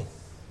faithful.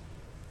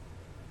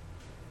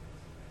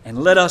 And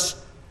let us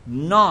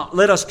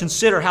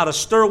consider how to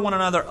stir one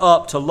another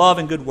up to love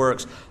and good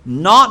works,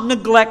 not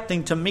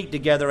neglecting to meet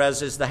together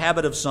as is the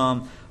habit of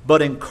some,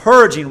 but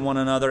encouraging one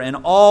another, and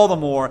all the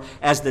more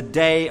as the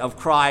day of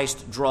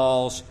Christ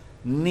draws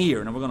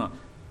near. Now we're going to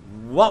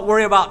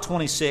worry about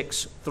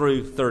 26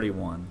 through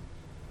 31,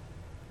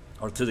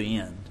 or to the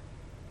end.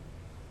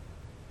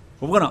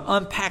 We're going to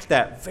unpack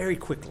that very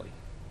quickly.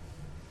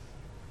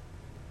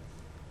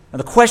 Now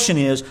the question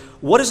is,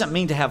 what does it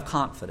mean to have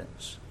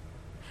confidence?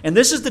 And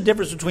this is the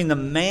difference between the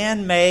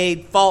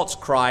man-made false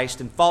Christ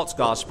and false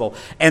gospel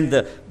and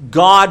the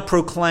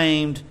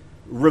God-proclaimed,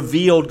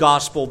 revealed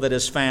gospel that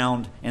is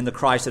found in the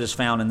Christ that is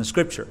found in the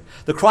Scripture.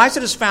 The Christ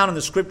that is found in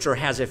the Scripture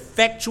has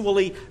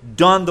effectually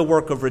done the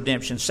work of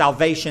redemption.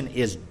 Salvation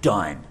is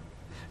done.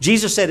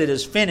 Jesus said it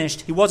is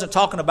finished. He wasn't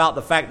talking about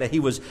the fact that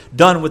He was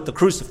done with the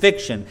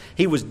crucifixion.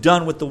 He was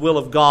done with the will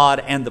of God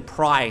and the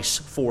price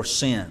for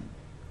sin.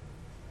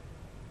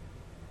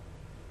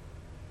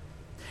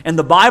 And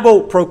the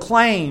Bible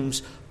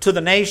proclaims to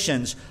the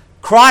nations,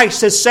 Christ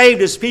has saved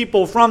His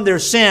people from their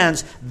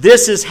sins.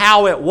 This is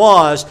how it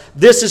was.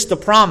 This is the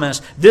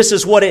promise. This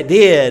is what it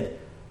did.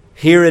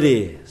 Here it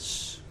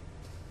is.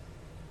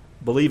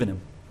 Believe in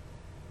Him.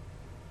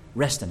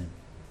 Rest in Him.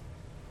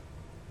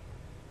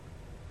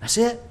 That's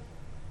it.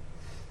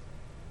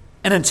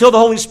 And until the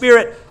Holy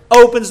Spirit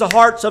opens the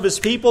hearts of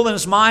His people and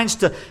His minds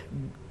to,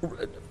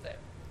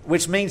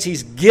 which means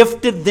He's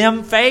gifted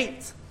them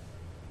faith,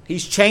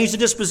 He's changed the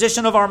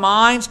disposition of our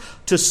minds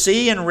to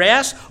see and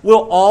rest,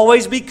 we'll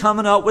always be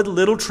coming up with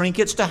little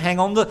trinkets to hang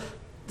on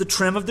the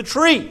trim of the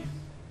tree.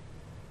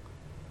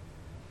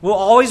 We'll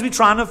always be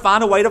trying to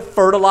find a way to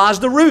fertilize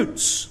the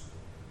roots.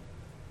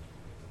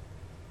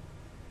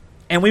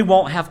 And we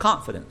won't have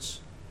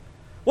confidence.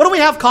 What do we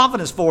have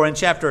confidence for in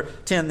chapter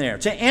 10 there?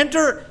 To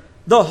enter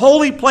the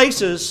holy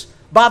places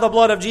by the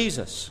blood of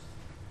Jesus.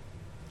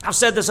 I've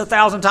said this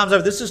 1,000 times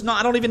over. This is not,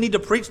 I don't even need to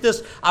preach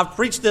this. I've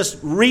preached this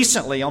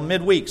recently on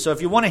midweek. So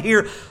if you want to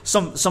hear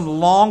some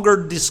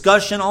longer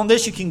discussion on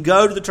this, you can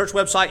go to the church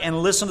website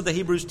and listen to the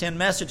Hebrews 10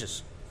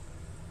 messages.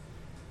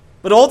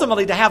 But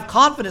ultimately, to have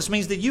confidence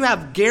means that you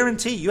have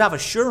guarantee, you have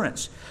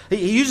assurance.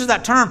 He uses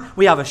that term,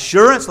 we have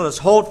assurance. Let us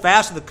hold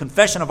fast to the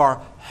confession of our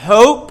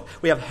hope.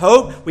 We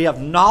have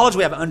knowledge,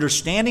 we have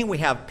understanding, we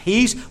have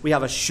peace, we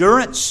have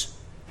assurance.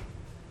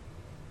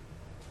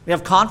 We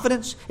have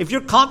confidence. If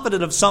you're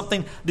confident of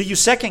something, do you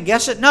second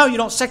guess it? No, you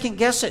don't second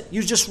guess it.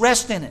 You just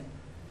rest in it.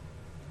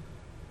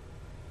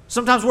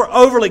 Sometimes we're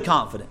overly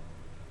confident.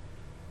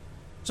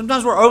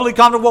 Sometimes we're overly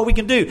confident of what we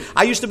can do.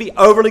 I used to be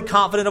overly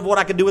confident of what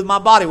I could do with my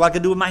body, what I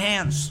could do with my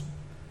hands.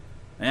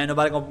 And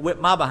nobody going to whip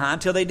my behind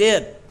until they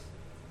did.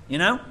 You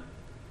know?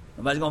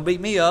 Nobody's going to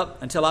beat me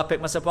up until I pick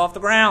myself off the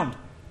ground.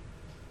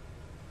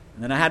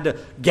 And then I had to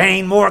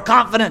gain more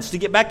confidence to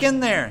get back in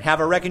there.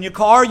 Have a wreck in your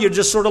car, you're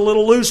just sort of a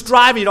little loose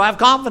driving. You don't have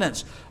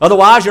confidence.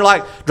 Otherwise, you're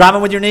like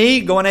driving with your knee,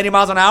 going 80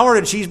 miles an hour,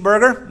 a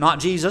cheeseburger, not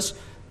Jesus,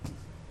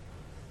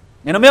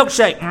 and a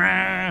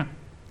milkshake.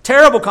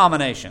 Terrible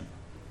combination.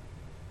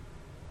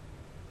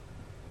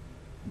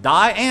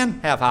 Die and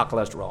have high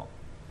cholesterol.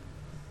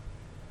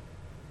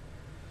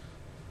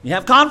 You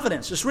have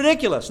confidence. It's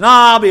ridiculous. No,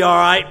 I'll be all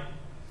right,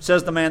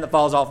 says the man that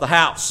falls off the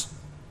house.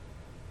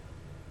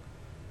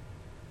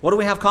 What do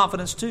we have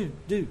confidence to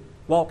do?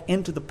 walk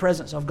into the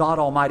presence of God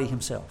Almighty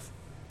Himself.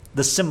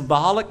 The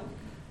symbolic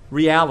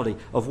reality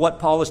of what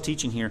Paul is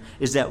teaching here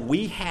is that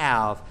we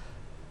have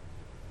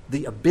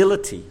the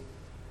ability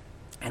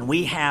and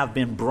we have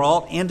been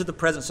brought into the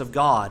presence of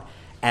God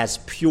as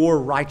pure,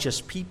 righteous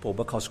people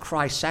because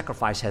Christ's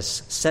sacrifice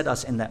has set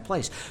us in that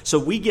place. So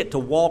we get to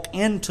walk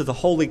into the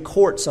holy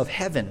courts of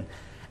heaven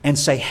and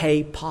say,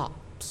 "Hey,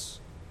 Pops."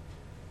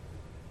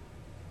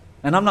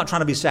 And I'm not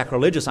trying to be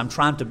sacrilegious. I'm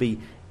trying to be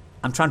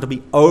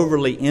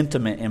overly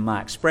intimate in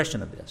my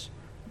expression of this.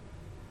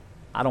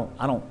 I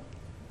don't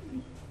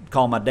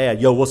call my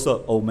dad, "Yo, what's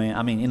up, old man?"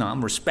 I mean,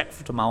 I'm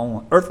respectful to my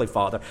own earthly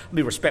father. I'll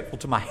be respectful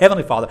to my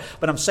heavenly Father.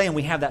 But I'm saying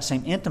we have that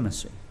same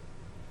intimacy.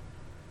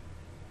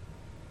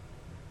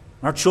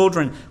 Our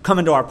children come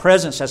into our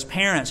presence as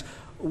parents.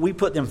 We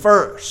put them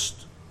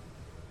first.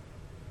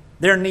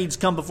 Their needs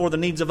come before the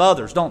needs of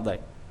others, don't they?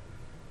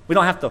 We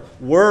don't have to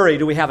worry,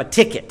 do we have a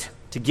ticket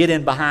to get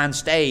in behind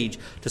stage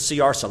to see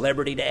our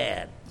celebrity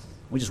dad?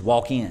 We just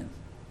walk in.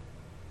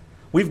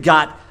 We've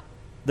got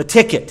the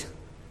ticket.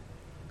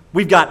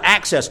 We've got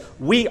access.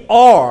 We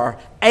are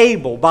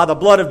able, by the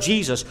blood of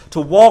Jesus, to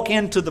walk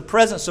into the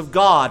presence of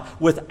God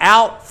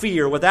without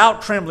fear,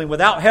 without trembling,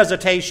 without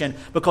hesitation,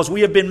 because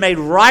we have been made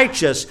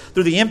righteous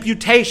through the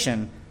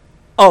imputation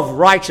of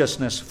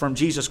righteousness from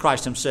Jesus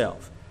Christ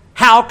Himself.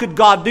 How could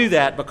God do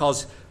that?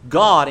 Because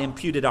God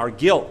imputed our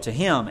guilt to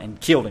Him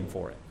and killed Him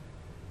for it.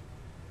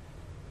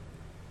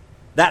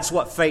 That's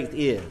what faith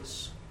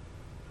is.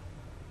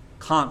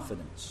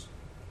 Confidence.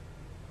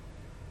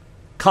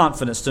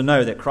 Confidence to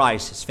know that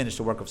Christ has finished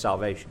the work of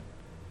salvation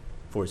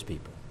for His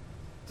people.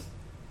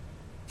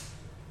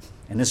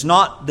 And it's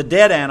not the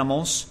dead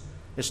animals.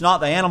 It's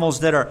not the animals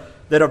that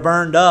are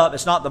burned up.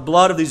 It's not the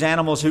blood of these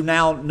animals who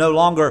now no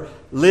longer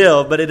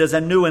live, but it is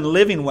a new and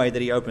living way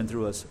that He opened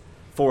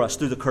for us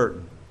through the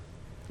curtain.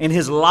 In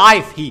His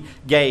life He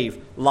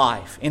gave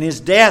life. In His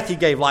death He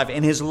gave life.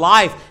 In His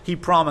life He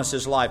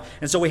promises life.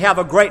 And so we have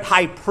a great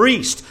high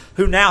priest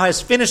who now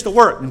has finished the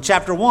work in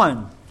chapter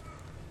 1.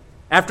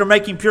 After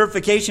making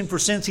purification for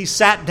sins, He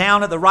sat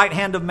down at the right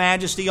hand of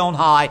majesty on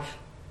high.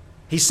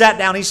 He sat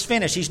down. He's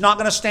finished. He's not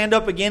going to stand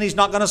up again. He's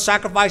not going to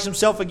sacrifice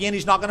Himself again.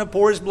 He's not going to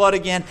pour His blood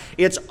again.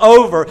 It's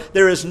over.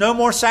 There is no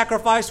more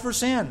sacrifice for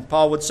sin,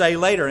 Paul would say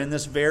later in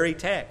this very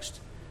text.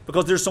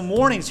 Because there's some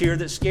warnings here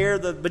that scare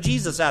the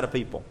bejesus out of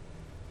people.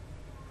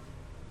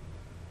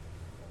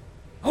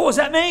 Oh, does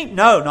that mean?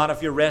 No, not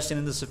if you're resting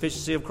in the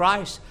sufficiency of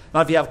Christ.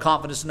 Not if you have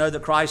confidence to know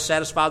that Christ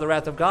satisfies the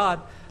wrath of God.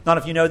 Not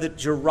if you know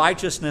that your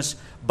righteousness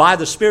by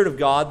the Spirit of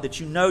God, that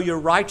you know your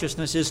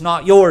righteousness is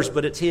not yours,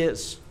 but it's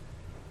His.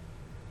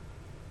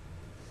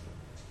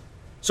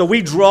 So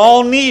we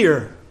draw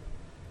near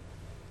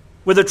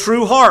with a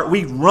true heart.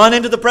 We run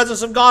into the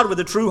presence of God with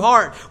a true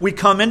heart. We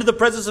come into the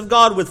presence of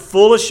God with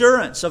full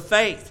assurance of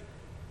faith.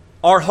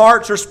 Our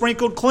hearts are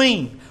sprinkled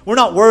clean. We're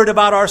not worried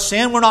about our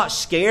sin. We're not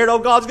scared. Oh,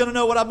 God's going to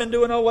know what I've been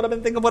doing. Oh, what I've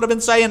been thinking, what I've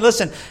been saying.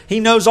 Listen, He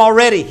knows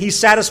already. He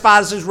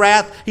satisfies His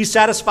wrath. He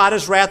satisfied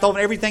His wrath on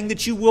everything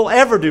that you will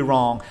ever do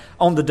wrong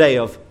on the day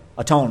of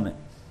atonement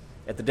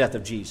at the death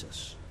of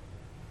Jesus.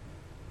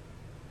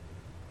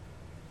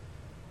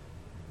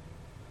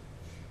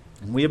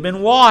 And we have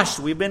been washed.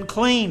 We've been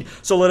cleaned.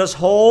 So let us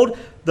hold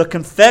the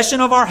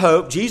confession of our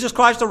hope, Jesus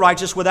Christ the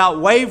righteous, without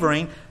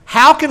wavering.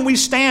 How can we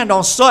stand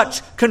on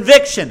such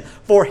conviction?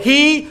 For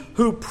He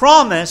who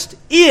promised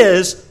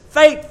is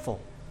faithful.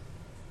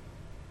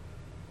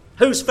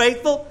 Who's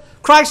faithful?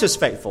 Christ is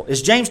faithful.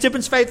 Is James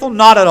Tippins faithful?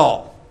 Not at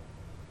all.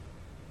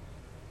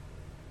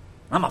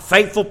 I'm a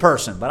faithful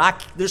person,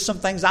 but there's some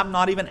things I'm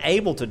not even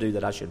able to do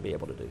that I should be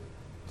able to do.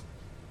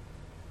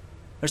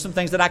 There's some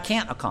things that I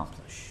can't accomplish.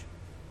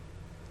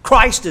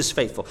 Christ is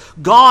faithful.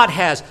 God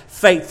has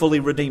faithfully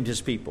redeemed His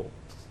people.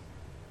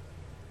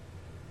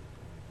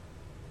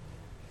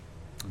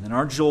 And then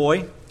our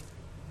joy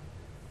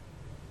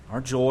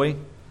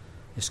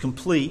is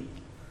complete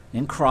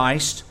in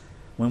Christ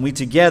when we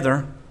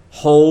together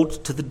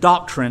hold to the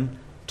doctrine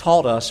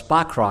taught us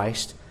by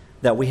Christ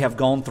that we have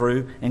gone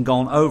through and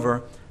gone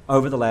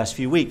over the last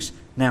few weeks.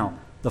 Now,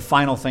 the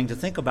final thing to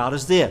think about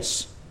is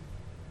this.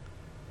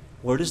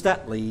 Where does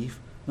that leave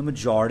the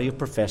majority of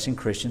professing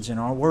Christians in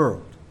our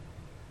world?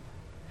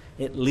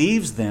 It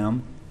leaves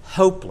them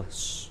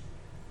hopeless.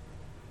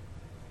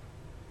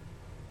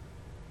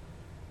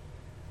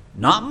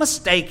 Not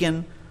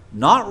mistaken,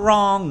 not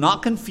wrong,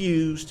 not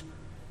confused,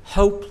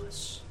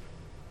 hopeless.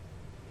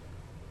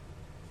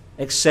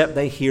 Except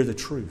they hear the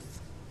truth.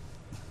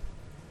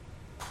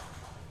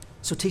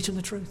 So teach them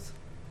the truth.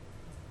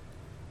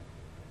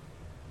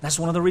 That's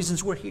one of the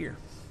reasons we're here.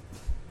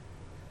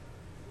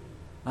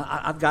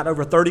 I've got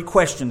over 30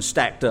 questions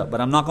stacked up, but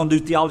I'm not going to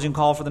do Theology and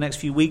Call for the next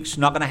few weeks.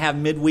 Not going to have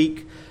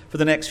midweek for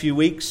the next few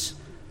weeks.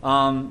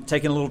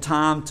 Taking a little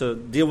time to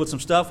deal with some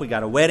stuff. We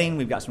got a wedding.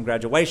 We've got some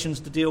graduations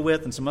to deal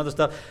with and some other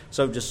stuff.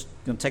 So just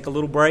going to take a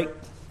little break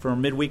for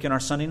midweek and our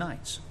Sunday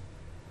nights.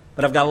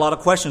 But I've got a lot of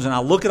questions, and I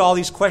look at all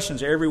these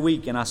questions every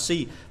week, and I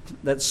see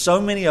that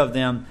so many of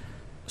them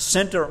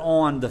center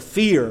on the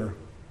fear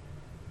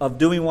of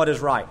doing what is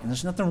right. And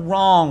there's nothing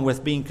wrong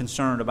with being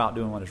concerned about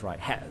doing what is right,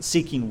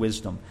 seeking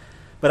wisdom.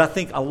 But I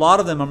think a lot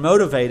of them are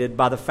motivated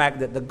by the fact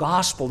that the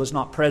gospel is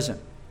not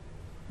present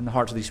in the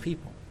hearts of these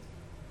people.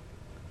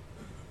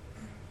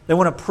 They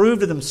want to prove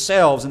to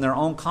themselves in their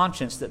own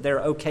conscience that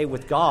they're okay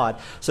with God,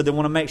 so they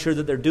want to make sure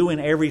that they're doing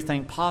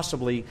everything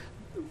possible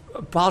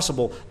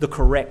the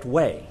correct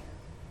way.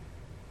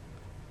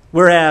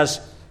 Whereas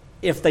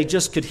if they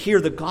just could hear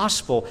the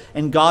gospel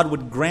and God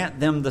would grant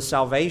them the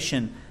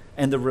salvation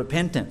and the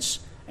repentance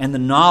and the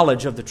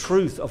knowledge of the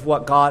truth of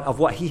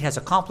what He has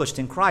accomplished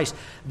in Christ,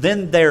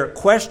 then their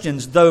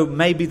questions, though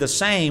may be the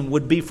same,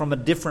 would be from a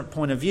different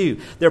point of view.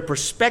 Their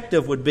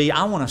perspective would be,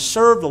 I want to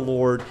serve the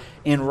Lord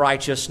in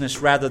righteousness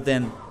rather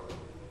than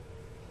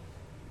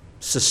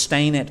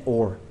sustain it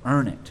or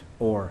earn it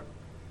or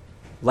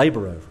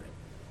labor over it.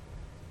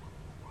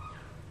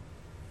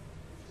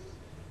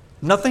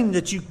 Nothing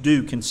that you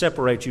do can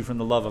separate you from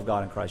the love of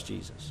God in Christ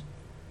Jesus,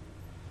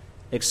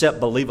 except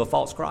believe a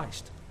false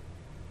Christ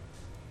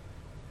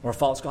or a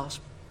false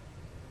gospel.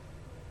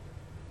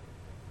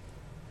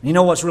 You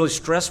know what's really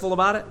stressful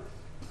about it?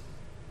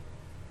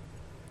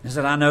 Is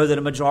that I know that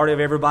a majority of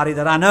everybody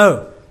that I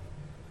know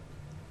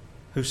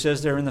who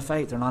says they're in the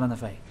faith, they're not in the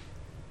faith.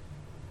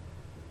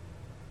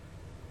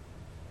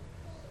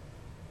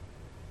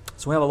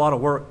 So we have a lot of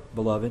work,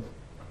 beloved,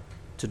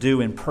 to do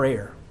in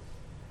prayer.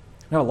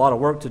 We have a lot of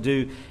work to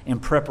do in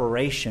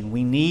preparation.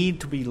 We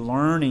need to be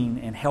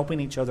learning and helping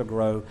each other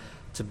grow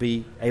to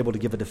be able to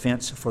give a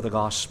defense for the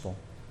gospel.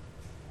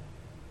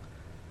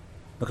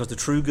 Because the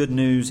true good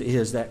news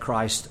is that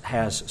Christ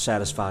has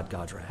satisfied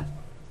God's wrath.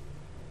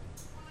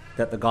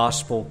 That the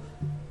gospel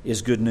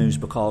is good news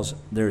because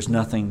there's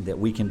nothing that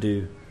we can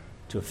do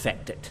to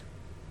affect it,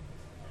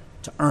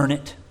 to earn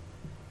it,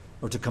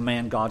 or to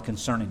command God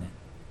concerning it.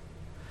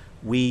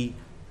 We,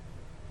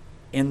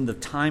 in the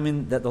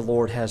timing that the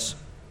Lord has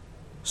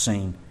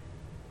seen,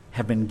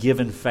 have been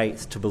given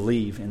faith to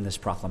believe in this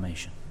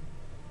proclamation,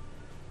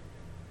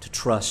 to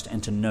trust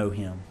and to know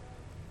Him,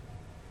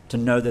 to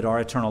know that our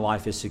eternal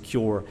life is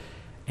secure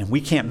and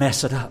we can't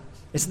mess it up.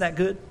 Isn't that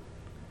good?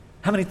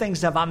 How many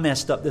things have I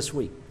messed up this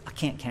week? I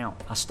can't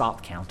count. I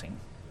stopped counting.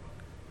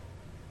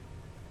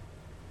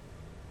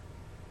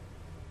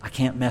 I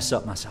can't mess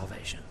up my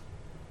salvation.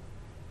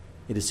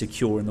 It is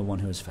secure in the one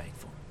who is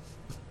faithful.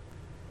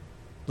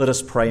 Let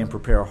us pray and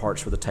prepare our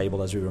hearts for the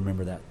table as we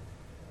remember that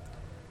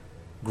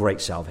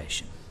great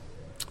salvation.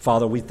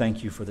 Father, we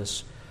thank you for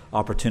this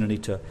opportunity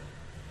to,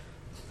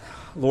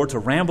 Lord, to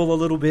ramble a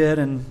little bit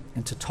and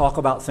to talk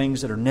about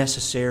things that are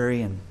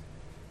necessary and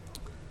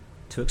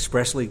to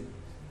expressly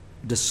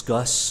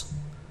discuss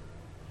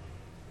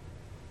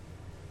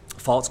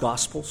false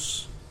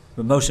gospels.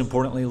 But most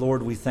importantly,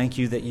 Lord, we thank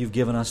you that you've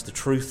given us the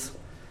truth,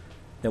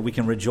 that we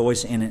can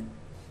rejoice in it.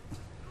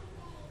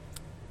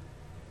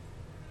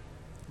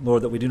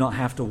 Lord, that we do not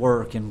have to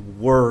work and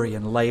worry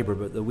and labor,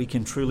 but that we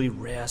can truly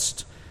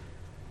rest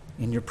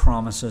in your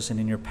promises and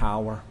in your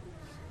power.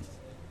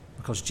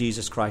 Because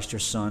Jesus Christ, your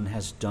Son,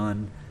 has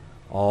done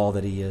all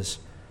that He has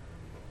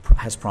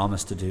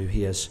promised to do.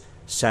 He has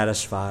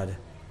satisfied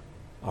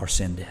our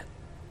sin debt.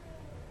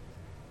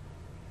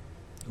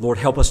 Lord,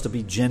 help us to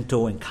be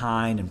gentle and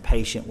kind and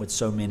patient with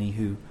so many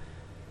who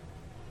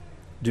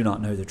do not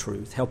know the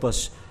truth. Help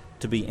us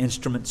to be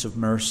instruments of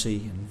mercy,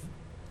 and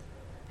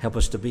help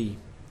us to be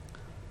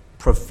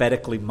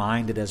prophetically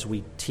minded as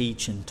we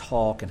teach and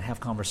talk and have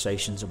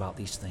conversations about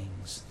these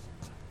things.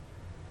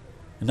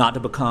 And not to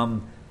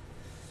become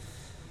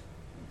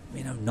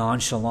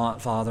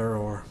nonchalant, Father,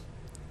 or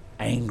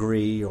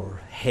angry or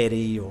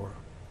heady or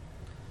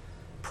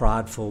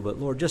prideful, but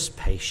Lord, just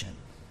patient.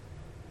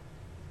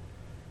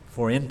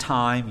 For in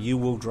time you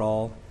will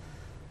draw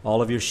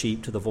all of your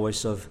sheep to the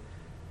voice of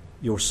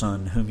your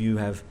Son, whom you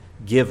have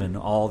given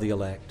all the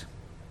elect.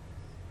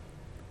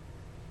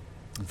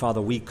 And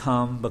Father, we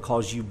come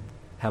because you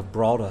have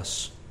brought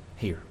us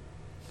here.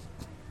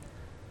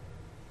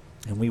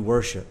 And we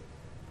worship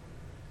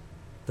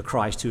the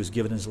Christ who has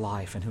given His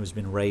life and who has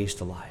been raised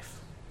to life.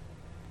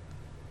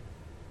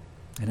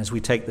 And as we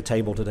take the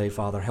table today,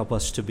 Father, help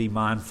us to be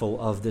mindful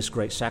of this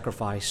great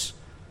sacrifice,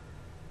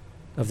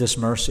 of this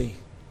mercy,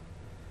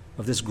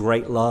 of this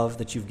great love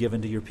that you've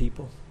given to your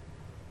people.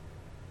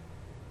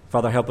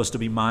 Father, help us to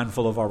be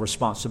mindful of our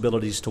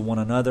responsibilities to one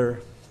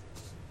another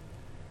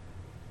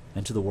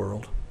and to the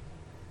world,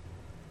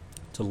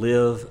 to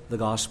live the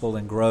gospel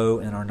and grow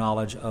in our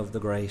knowledge of the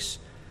grace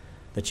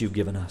that you've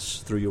given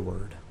us through your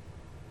word.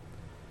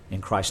 In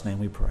Christ's name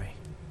we pray.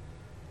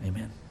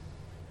 Amen.